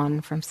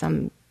gone from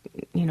some,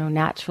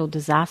 natural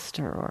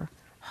disaster or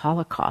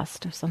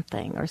Holocaust or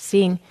something. Or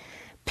seeing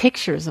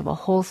pictures of a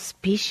whole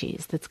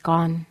species that's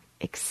gone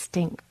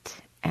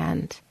extinct,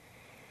 and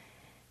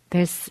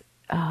there's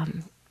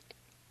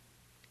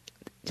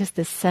just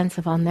this sense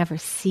of I'll never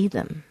see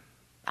them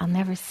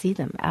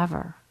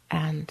ever,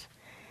 and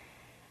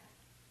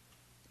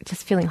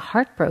just feeling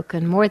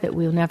heartbroken more that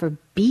we'll never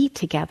be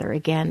together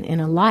again in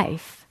a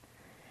life.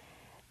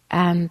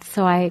 And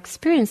so I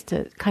experienced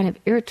a kind of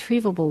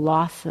irretrievable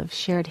loss of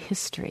shared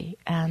history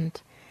and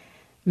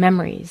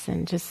memories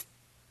and just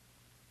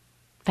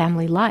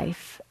family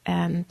life.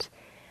 And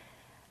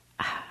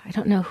I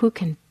don't know who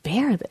can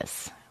bear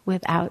this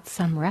without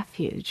some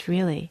refuge,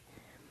 really.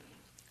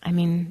 I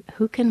mean,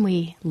 who can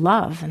we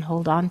love and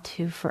hold on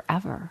to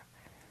forever?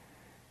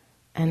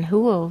 And who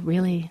will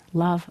really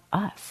love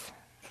us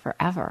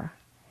forever?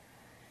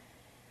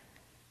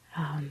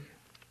 And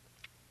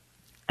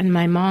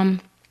my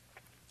mom,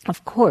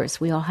 of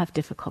course, we all have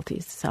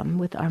difficulties, some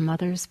with our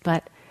mothers,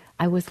 but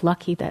I was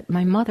lucky that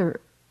my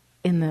mother,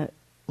 in the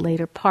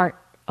later part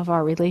of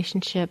our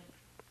relationship,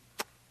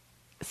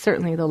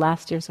 certainly the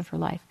last years of her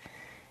life,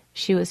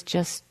 she was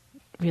just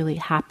really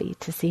happy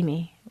to see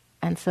me.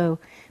 And so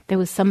there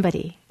was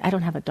somebody, I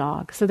don't have a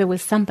dog, so there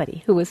was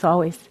somebody who was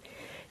always,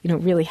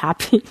 really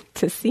happy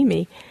to see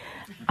me,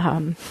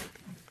 no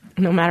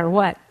matter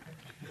what.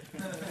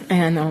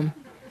 And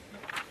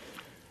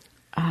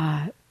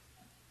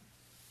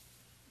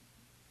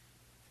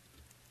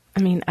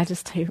I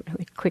just tell you a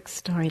really quick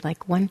story.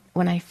 Like when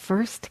I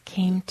first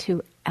came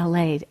to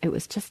LA, it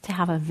was just to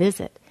have a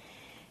visit.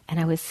 And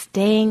I was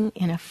staying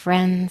in a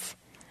friend's,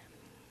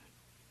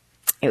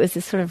 it was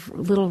this sort of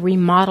little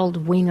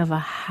remodeled wing of a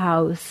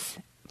house,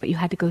 but you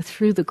had to go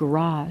through the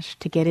garage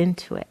to get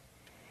into it.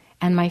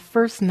 And my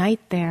first night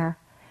there,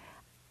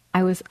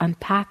 I was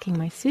unpacking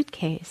my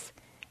suitcase,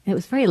 and it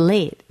was very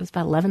late. It was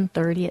about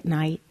 11:30 at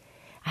night.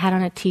 I had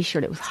on a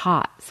t-shirt. It was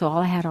hot, so all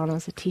I had on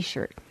was a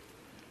t-shirt.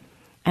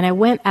 And I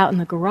went out in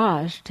the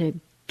garage to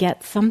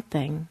get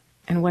something,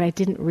 and what I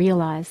didn't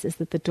realize is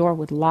that the door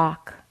would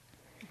lock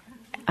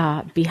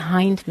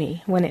behind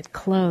me when it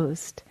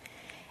closed.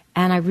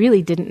 And I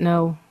really didn't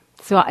know.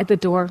 So the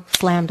door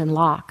slammed and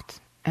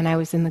locked, and I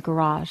was in the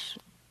garage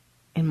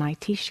in my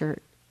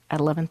t-shirt at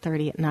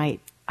 11:30 at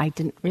night. I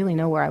didn't really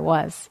know where I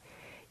was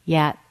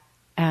yet.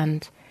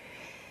 And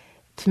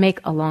to make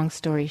a long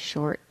story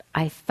short,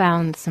 I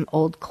found some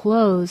old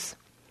clothes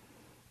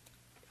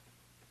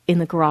in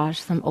the garage,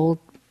 some old,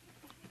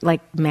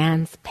 like,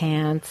 man's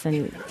pants,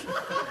 and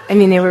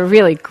they were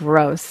really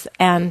gross.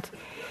 And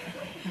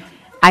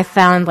I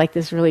found, like,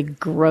 this really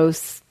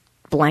gross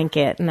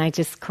blanket, and I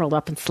just curled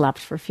up and slept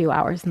for a few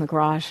hours in the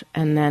garage.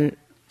 And then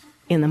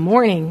in the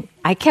morning,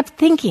 I kept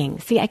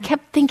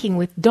thinking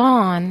with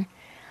dawn,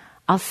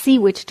 I'll see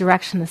which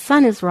direction the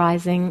sun is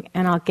rising,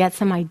 and I'll get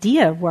some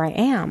idea of where I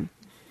am.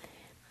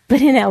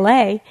 But in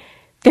LA,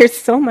 there's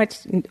so much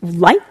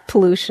light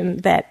pollution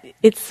that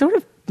it's sort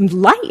of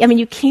light.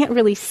 You can't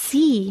really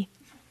see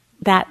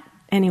that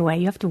anyway.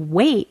 You have to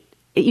wait.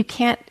 You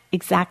can't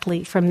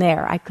exactly from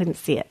there. I couldn't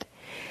see it.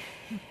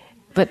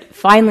 But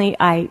finally,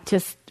 I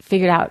just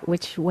figured out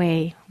which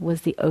way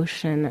was the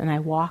ocean, and I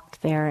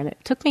walked there. And it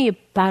took me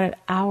about an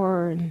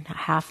hour and a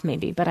half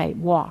maybe, but I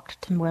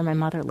walked to where my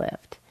mother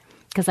lived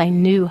because I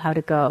knew how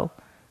to go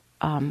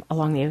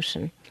along the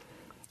ocean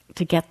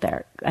to get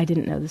there. I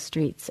didn't know the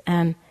streets.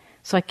 And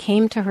so I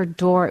came to her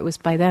door. It was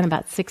by then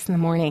about 6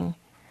 a.m.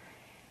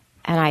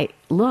 And I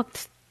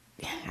looked.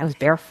 I was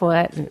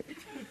barefoot and,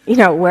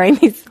 wearing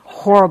these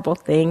horrible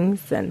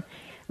things and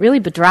really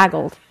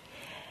bedraggled.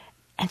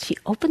 And she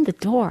opened the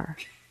door,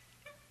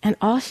 and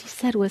all she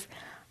said was,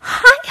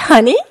 "Hi,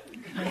 honey."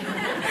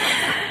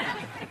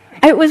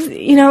 It was,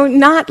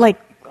 not like,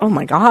 "Oh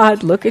my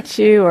God, look at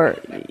you," or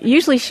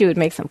usually she would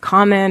make some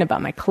comment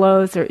about my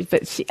clothes,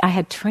 but I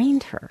had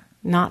trained her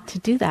not to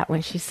do that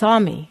when she saw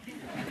me.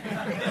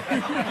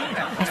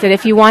 I said,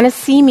 "If you want to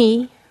see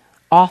me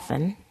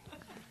often,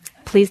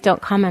 please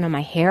don't comment on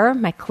my hair,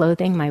 my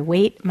clothing, my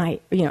weight,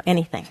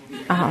 anything."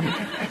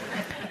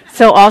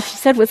 So all she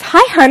said was,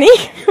 "Hi, honey."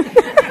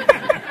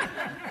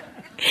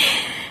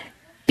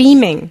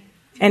 Beaming.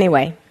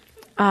 Anyway,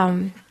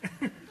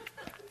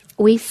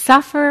 we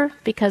suffer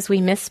because we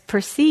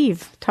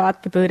misperceive,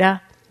 taught the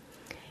Buddha.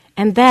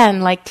 And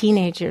then, like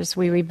teenagers,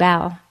 we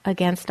rebel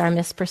against our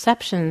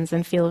misperceptions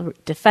and feel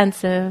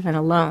defensive and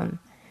alone.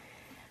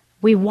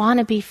 We want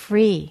to be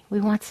free.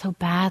 We want so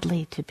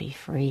badly to be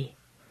free.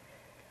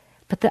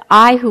 But the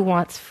I who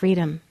wants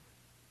freedom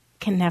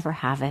can never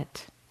have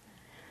it.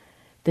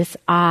 This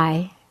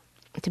I,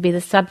 to be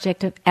the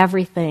subject of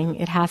everything,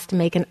 it has to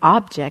make an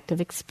object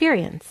of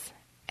experience.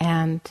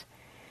 And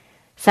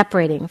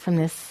separating from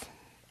this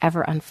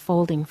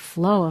ever-unfolding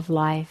flow of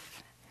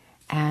life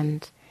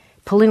and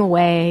pulling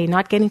away,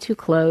 not getting too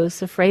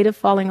close, afraid of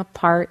falling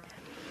apart,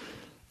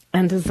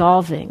 and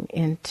dissolving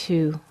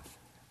into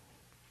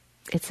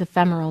its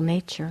ephemeral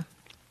nature.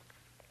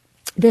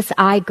 This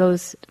I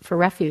goes for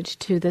refuge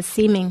to the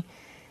seeming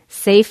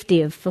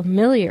safety of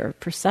familiar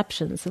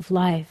perceptions of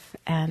life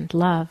and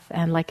love.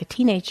 And like a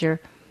teenager,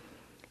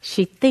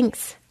 she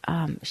thinks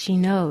she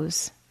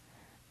knows.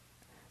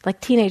 Like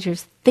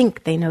teenagers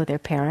think they know their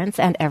parents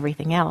and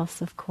everything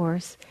else, of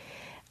course.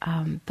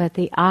 But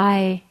the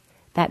I,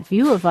 that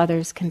view of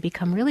others, can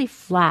become really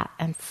flat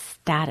and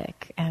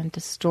static and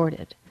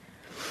distorted.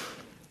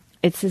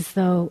 It's as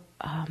though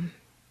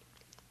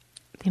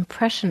the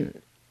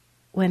impression,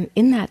 when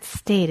in that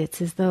state,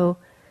 it's as though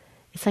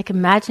it's like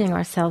imagining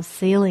ourselves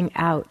sailing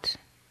out,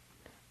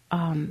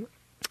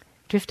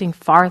 drifting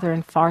farther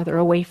and farther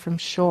away from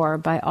shore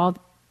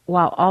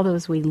while all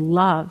those we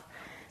love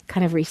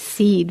kind of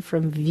recede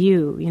from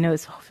view.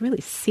 It's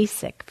really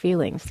seasick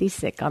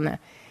on the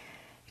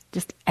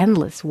just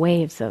endless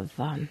waves of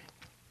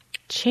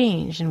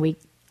change, and we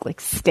like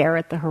stare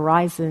at the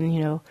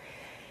horizon,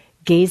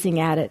 gazing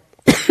at it,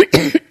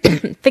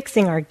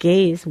 fixing our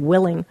gaze,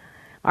 willing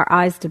our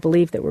eyes to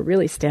believe that we're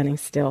really standing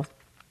still.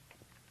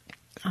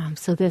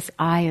 So this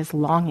I is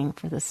longing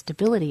for the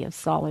stability of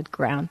solid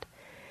ground,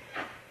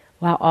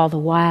 while all the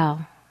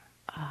while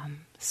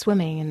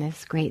swimming in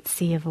this great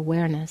sea of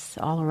awareness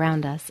all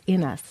around us,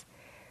 in us,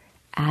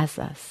 as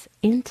us,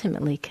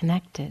 intimately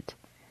connected.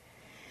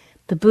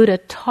 The Buddha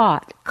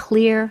taught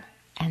clear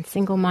and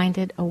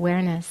single-minded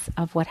awareness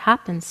of what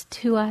happens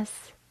to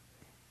us,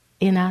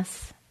 in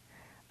us,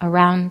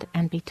 around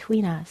and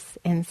between us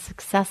in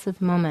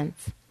successive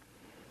moments.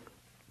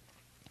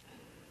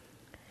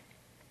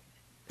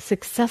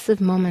 Successive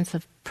moments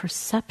of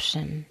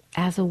perception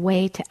as a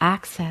way to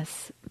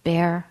access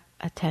bare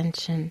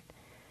attention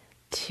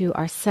to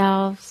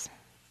ourselves,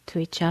 to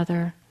each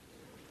other,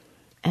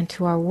 and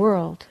to our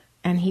world.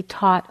 And he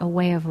taught a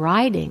way of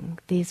riding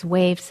these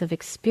waves of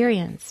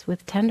experience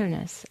with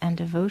tenderness and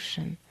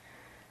devotion,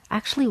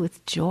 actually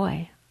with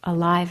joy,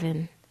 alive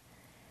in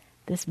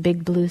this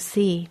big blue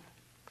sea.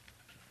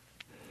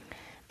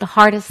 The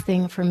hardest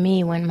thing for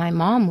me when my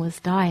mom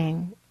was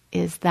dying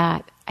is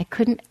that I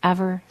couldn't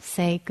ever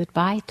say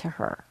goodbye to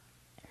her,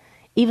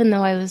 even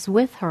though I was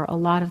with her a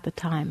lot of the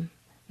time,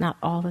 not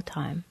all the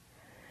time.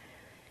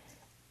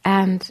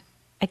 And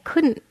I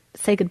couldn't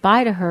say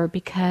goodbye to her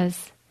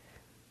because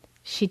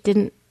she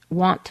didn't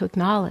want to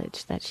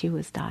acknowledge that she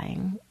was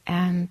dying.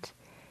 And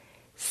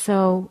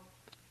so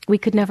we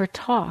could never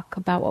talk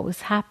about what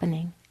was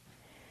happening.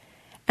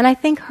 And I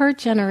think her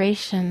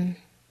generation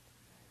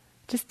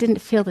just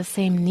didn't feel the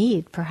same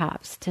need,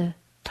 perhaps, to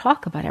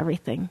talk about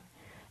everything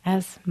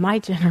as my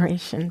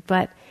generation.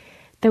 But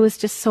there was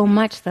just so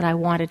much that I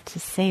wanted to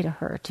say to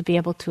her, to be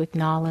able to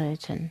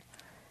acknowledge and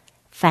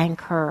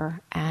thank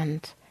her.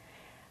 And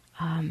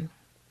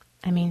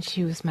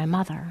she was my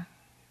mother,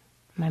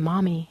 my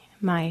mommy,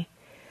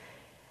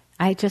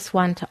 I just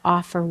wanted to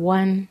offer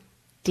one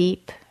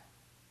deep,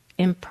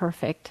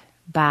 imperfect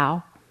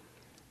bow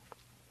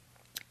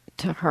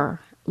to her.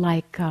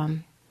 Like,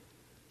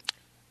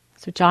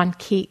 so John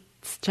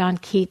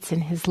Keats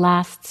in his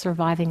last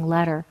surviving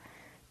letter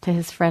to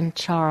his friend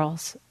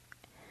Charles,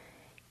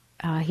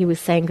 he was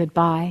saying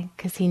goodbye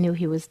because he knew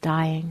he was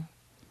dying.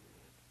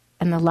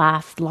 And the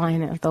last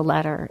line of the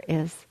letter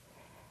is,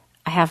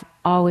 "I have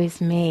always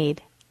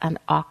made an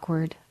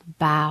awkward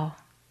bow."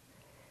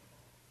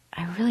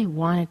 I really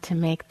wanted to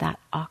make that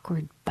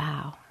awkward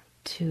bow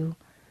to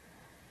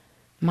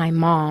my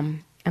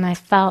mom. And I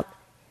felt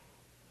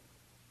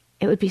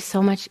it would be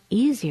so much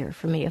easier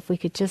for me if we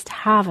could just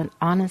have an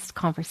honest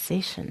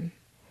conversation.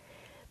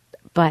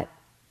 But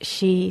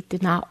she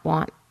did not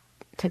want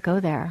to go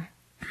there.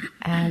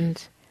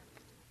 And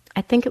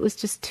I think it was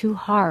just too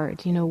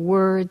hard.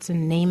 Words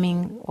and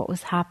naming what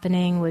was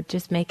happening would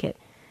just make it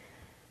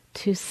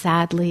too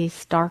sadly,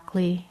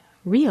 starkly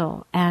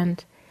real.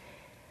 And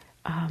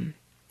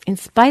in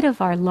spite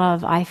of our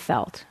love, I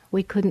felt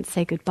we couldn't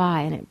say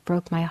goodbye, and it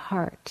broke my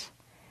heart.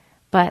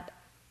 But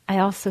I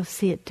also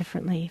see it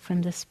differently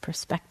from this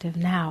perspective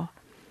now.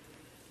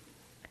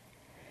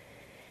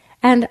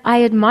 And I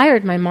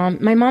admired my mom.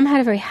 My mom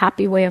had a very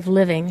happy way of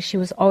living. She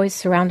was always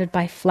surrounded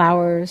by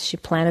flowers. She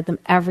planted them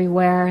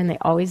everywhere, and they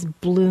always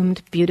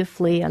bloomed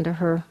beautifully under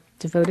her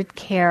devoted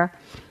care.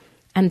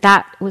 And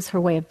that was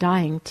her way of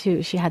dying,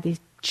 too. She had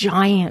these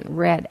giant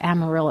red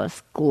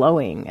amaryllis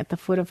glowing at the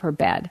foot of her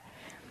bed.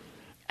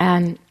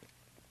 And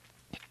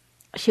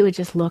she would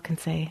just look and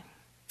say,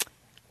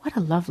 "What a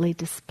lovely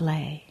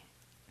display."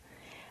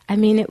 I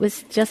mean, it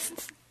was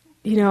just,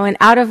 and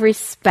out of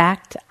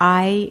respect,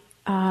 I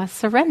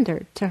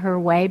surrendered to her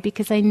way,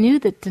 because I knew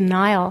that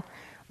denial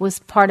was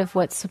part of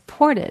what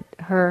supported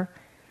her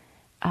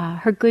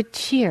good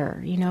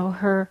cheer,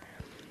 her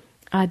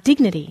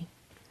dignity.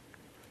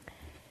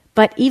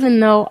 But even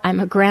though I'm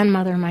a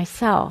grandmother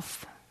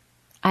myself,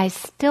 I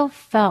still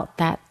felt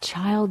that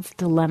child's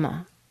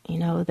dilemma,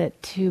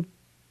 that to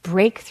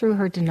break through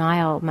her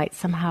denial might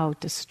somehow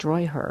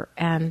destroy her,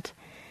 and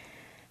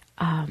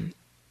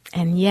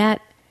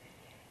yet,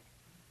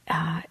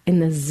 in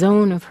the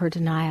zone of her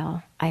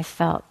denial, I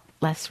felt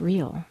less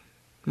real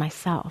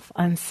myself,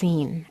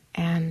 unseen,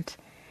 and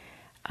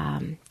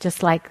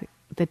just like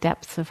the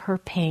depths of her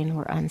pain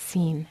were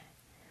unseen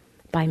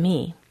by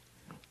me.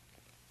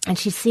 And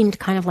she seemed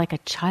kind of like a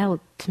child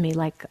to me,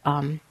 like,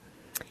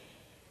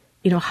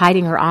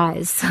 hiding her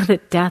eyes so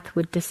that death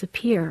would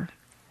disappear.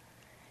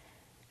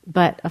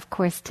 But, of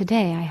course,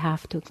 today I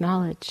have to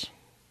acknowledge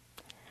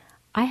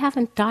I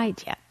haven't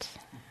died yet,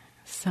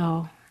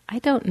 so I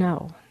don't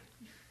know.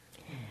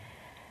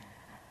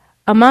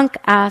 A monk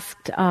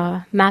asked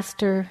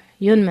Master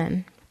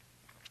Goodman,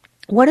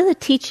 "What are the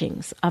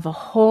teachings of a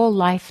whole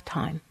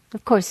lifetime?"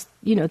 Of course,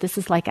 this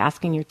is like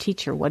asking your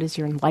teacher, "What is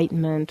your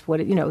enlightenment?"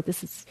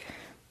 This is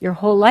your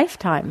whole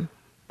lifetime.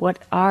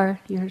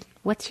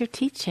 What's your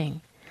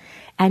teaching?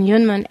 And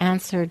Goodman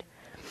answered,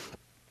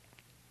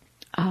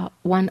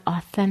 one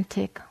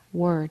authentic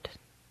word.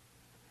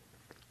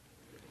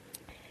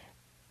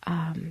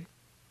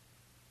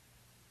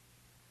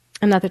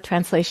 Another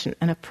translation,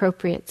 an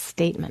appropriate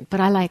statement, but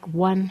I like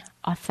one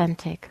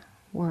authentic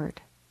word.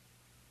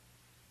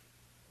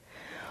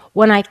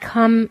 When I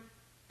come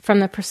from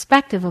the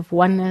perspective of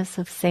oneness,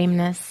 of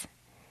sameness,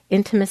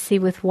 intimacy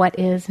with what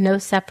is, no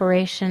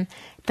separation,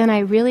 then I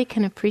really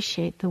can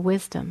appreciate the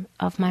wisdom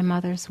of my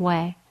mother's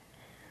way.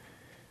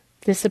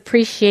 This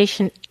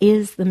appreciation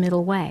is the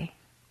middle way,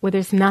 where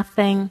there's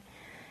nothing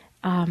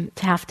to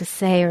have to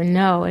say or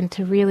know, and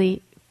to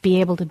really be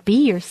able to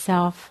be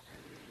yourself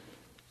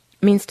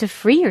means to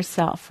free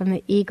yourself from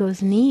the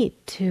ego's need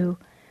to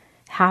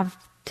have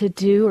to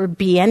do or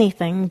be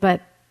anything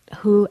but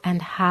who and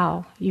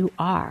how you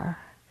are.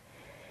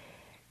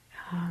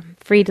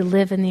 Free to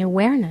live in the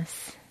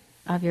awareness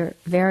of your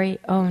very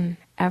own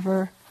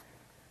ever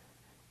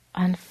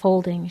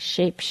unfolding,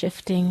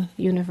 shape-shifting,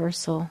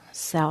 universal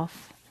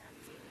self.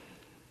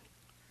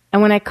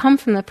 And when I come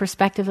from the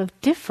perspective of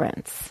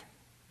difference,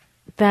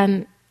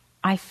 then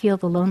I feel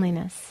the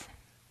loneliness,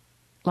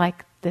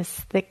 like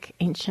this thick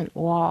ancient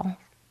wall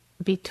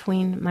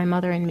between my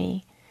mother and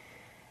me,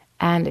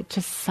 and it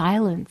just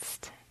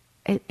silenced.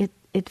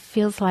 It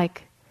feels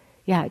like,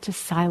 it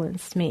just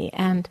silenced me.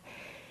 And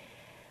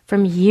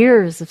from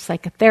years of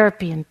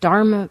psychotherapy and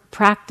Dharma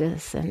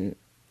practice, and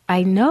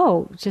I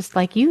know, just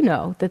like you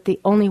know, that the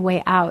only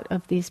way out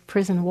of these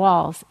prison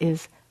walls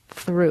is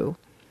through.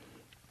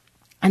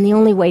 And the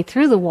only way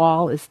through the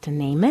wall is to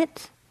name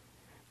it,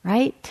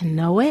 right? To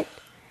know it,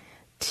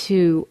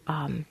 to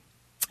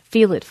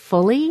feel it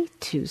fully,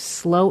 to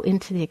slow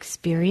into the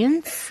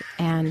experience.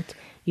 And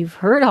you've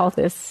heard all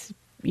this,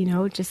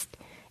 just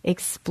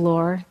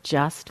explore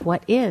just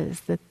what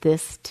is, that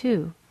this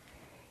too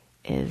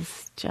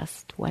is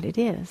just what it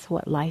is,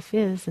 what life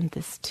is, and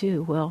this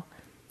too will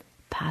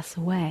pass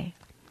away.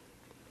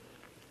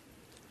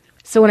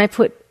 So when I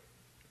put,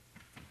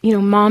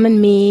 Mom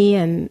and me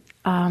and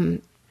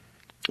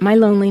my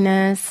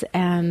loneliness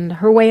and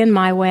her way and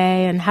my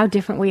way and how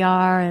different we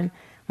are, and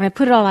when I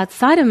put it all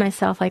outside of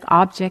myself like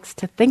objects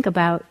to think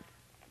about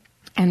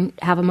and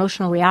have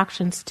emotional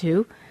reactions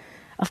to,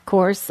 of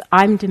course,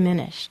 I'm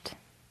diminished.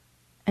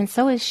 And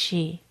so is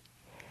she.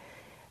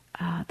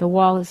 The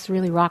wall is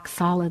really rock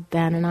solid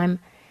then, and I'm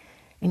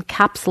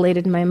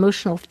encapsulated in my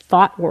emotional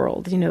thought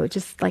world,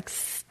 just like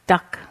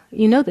stuck.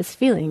 You know this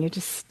feeling, you're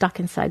just stuck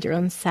inside your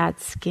own sad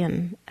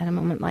skin at a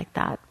moment like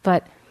that.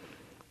 But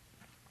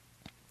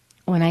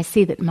when I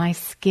see that my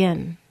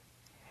skin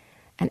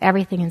and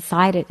everything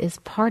inside it is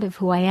part of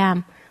who I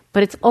am,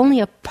 but it's only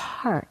a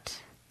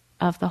part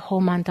of the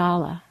whole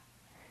mandala,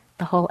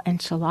 the whole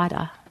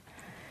enchilada.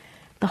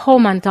 The whole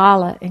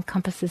mandala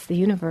encompasses the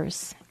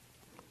universe,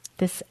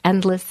 this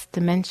endless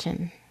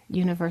dimension,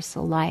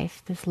 universal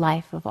life, this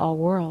life of all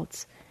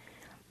worlds,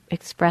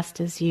 expressed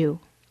as you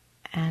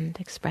and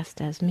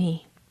expressed as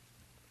me.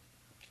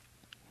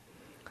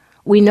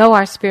 We know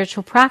our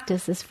spiritual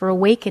practice is for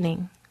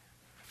awakening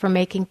for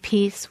making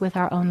peace with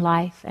our own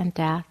life and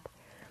death.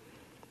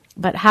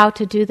 But how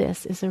to do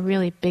this is a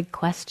really big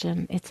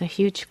question. It's a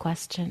huge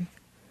question.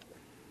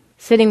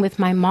 Sitting with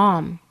my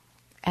mom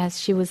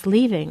as she was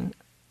leaving,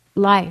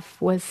 life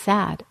was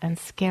sad and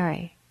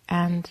scary.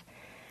 And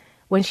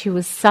when she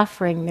was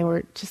suffering, there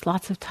were just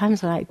lots of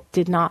times when I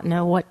did not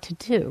know what to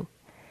do.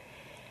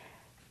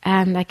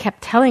 And I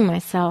kept telling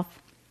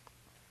myself,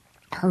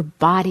 her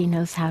body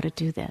knows how to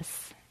do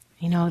this.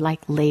 You know,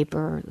 like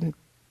labor and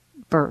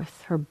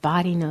birth. Her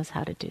body knows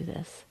how to do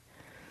this.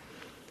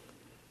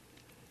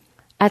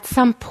 At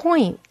some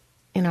point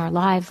in our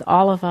lives,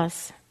 all of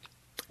us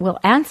will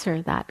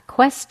answer that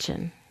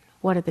question.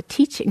 What are the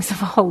teachings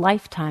of a whole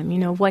lifetime? You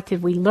know, what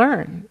did we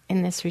learn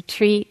in this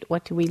retreat?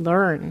 What do we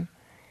learn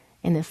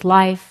in this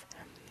life?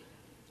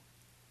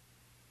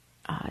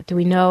 Do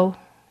we know?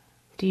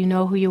 Do you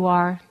know who you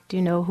are? Do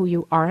you know who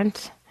you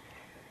aren't?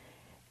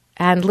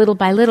 And little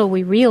by little,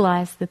 we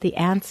realize that the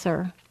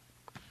answer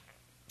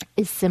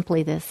is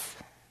simply this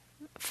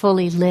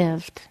fully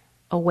lived,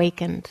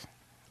 awakened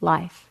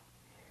life.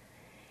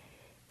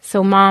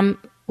 So Mom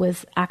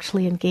was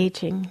actually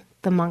engaging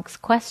the monk's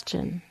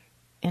question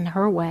in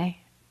her way,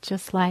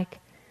 just like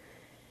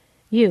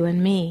you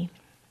and me.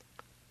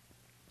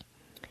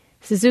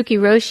 Suzuki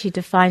Roshi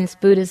defines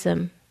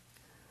Buddhism: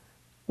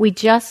 we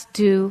just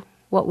do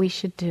what we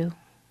should do,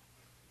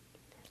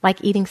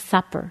 like eating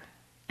supper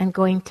and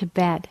going to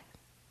bed.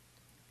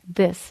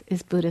 This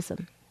is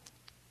Buddhism.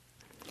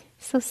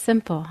 So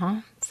simple,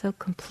 huh? So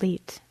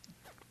complete.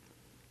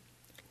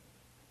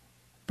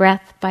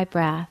 Breath by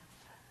breath,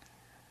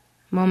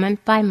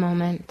 moment by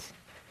moment,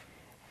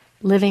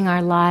 living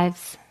our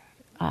lives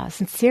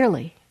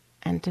sincerely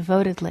and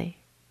devotedly.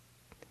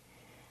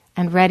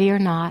 And ready or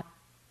not,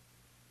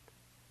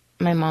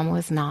 my mom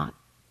was not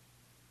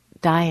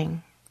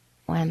dying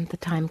when the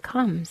time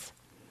comes.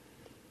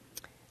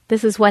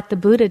 This is what the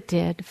Buddha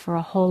did for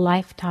a whole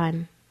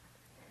lifetime.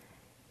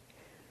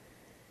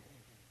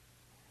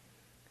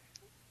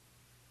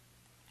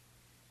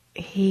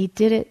 He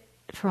did it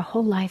for a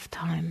whole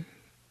lifetime.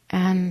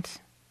 And,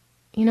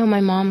 you know, my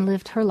mom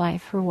lived her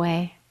life her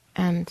way.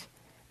 And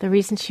the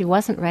reason she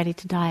wasn't ready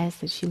to die is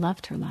that she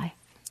loved her life.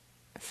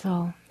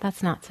 So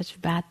that's not such a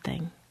bad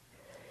thing.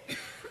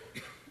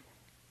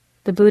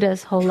 The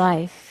Buddha's whole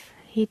life,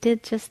 he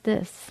did just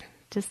this,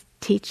 just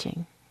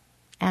teaching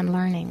and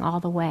learning all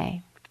the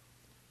way.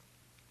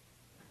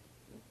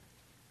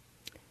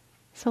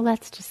 So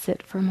let's just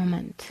sit for a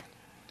moment.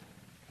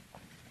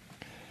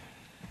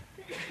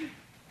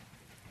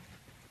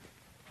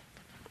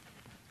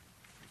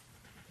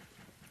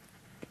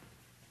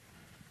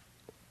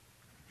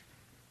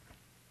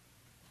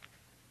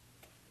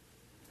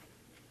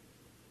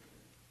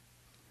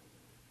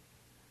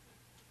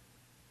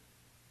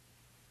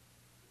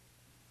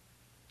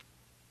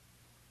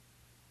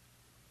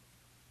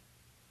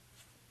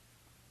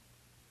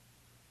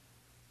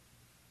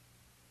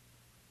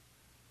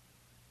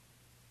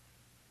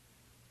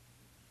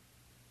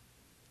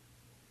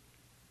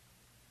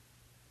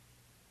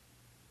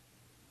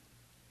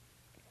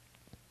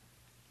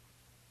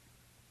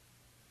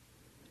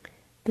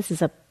 This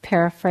is a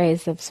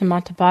paraphrase of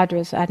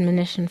Samantabhadra's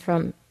admonition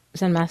from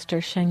Zen Master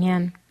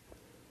Shengyen.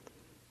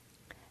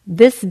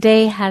 This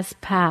day has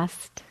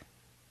passed.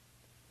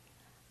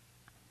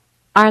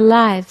 Our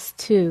lives,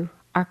 too,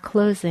 are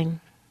closing.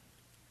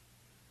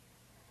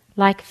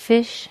 Like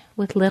fish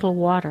with little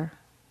water,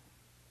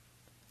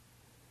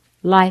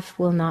 life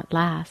will not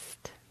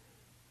last.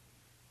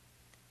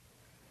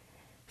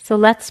 So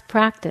let's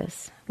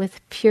practice with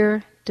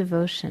pure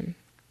devotion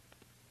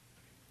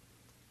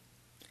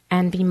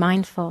and be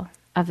mindful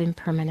of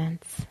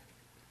impermanence.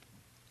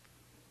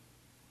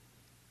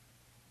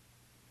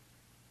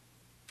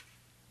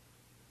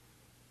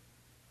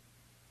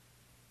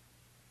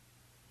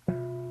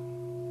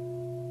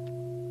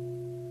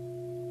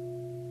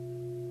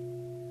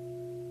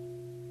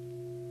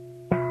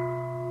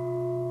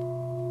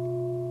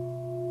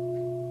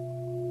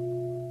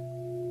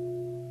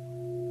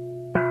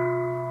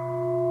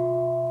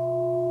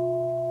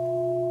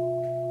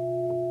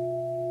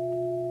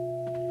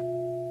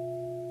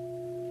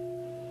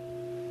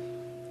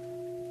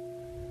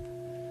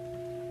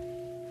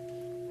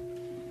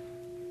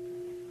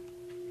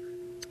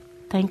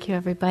 Thank you,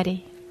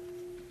 everybody.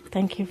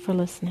 Thank you for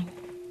listening.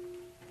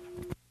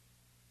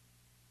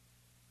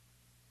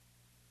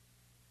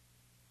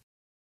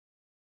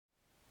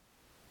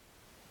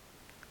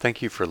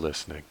 Thank you for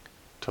listening.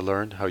 To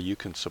learn how you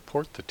can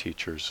support the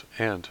teachers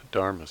and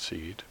Dharma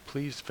Seed,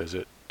 please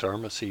visit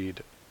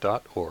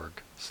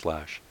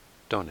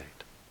dharmaseed.org/donate.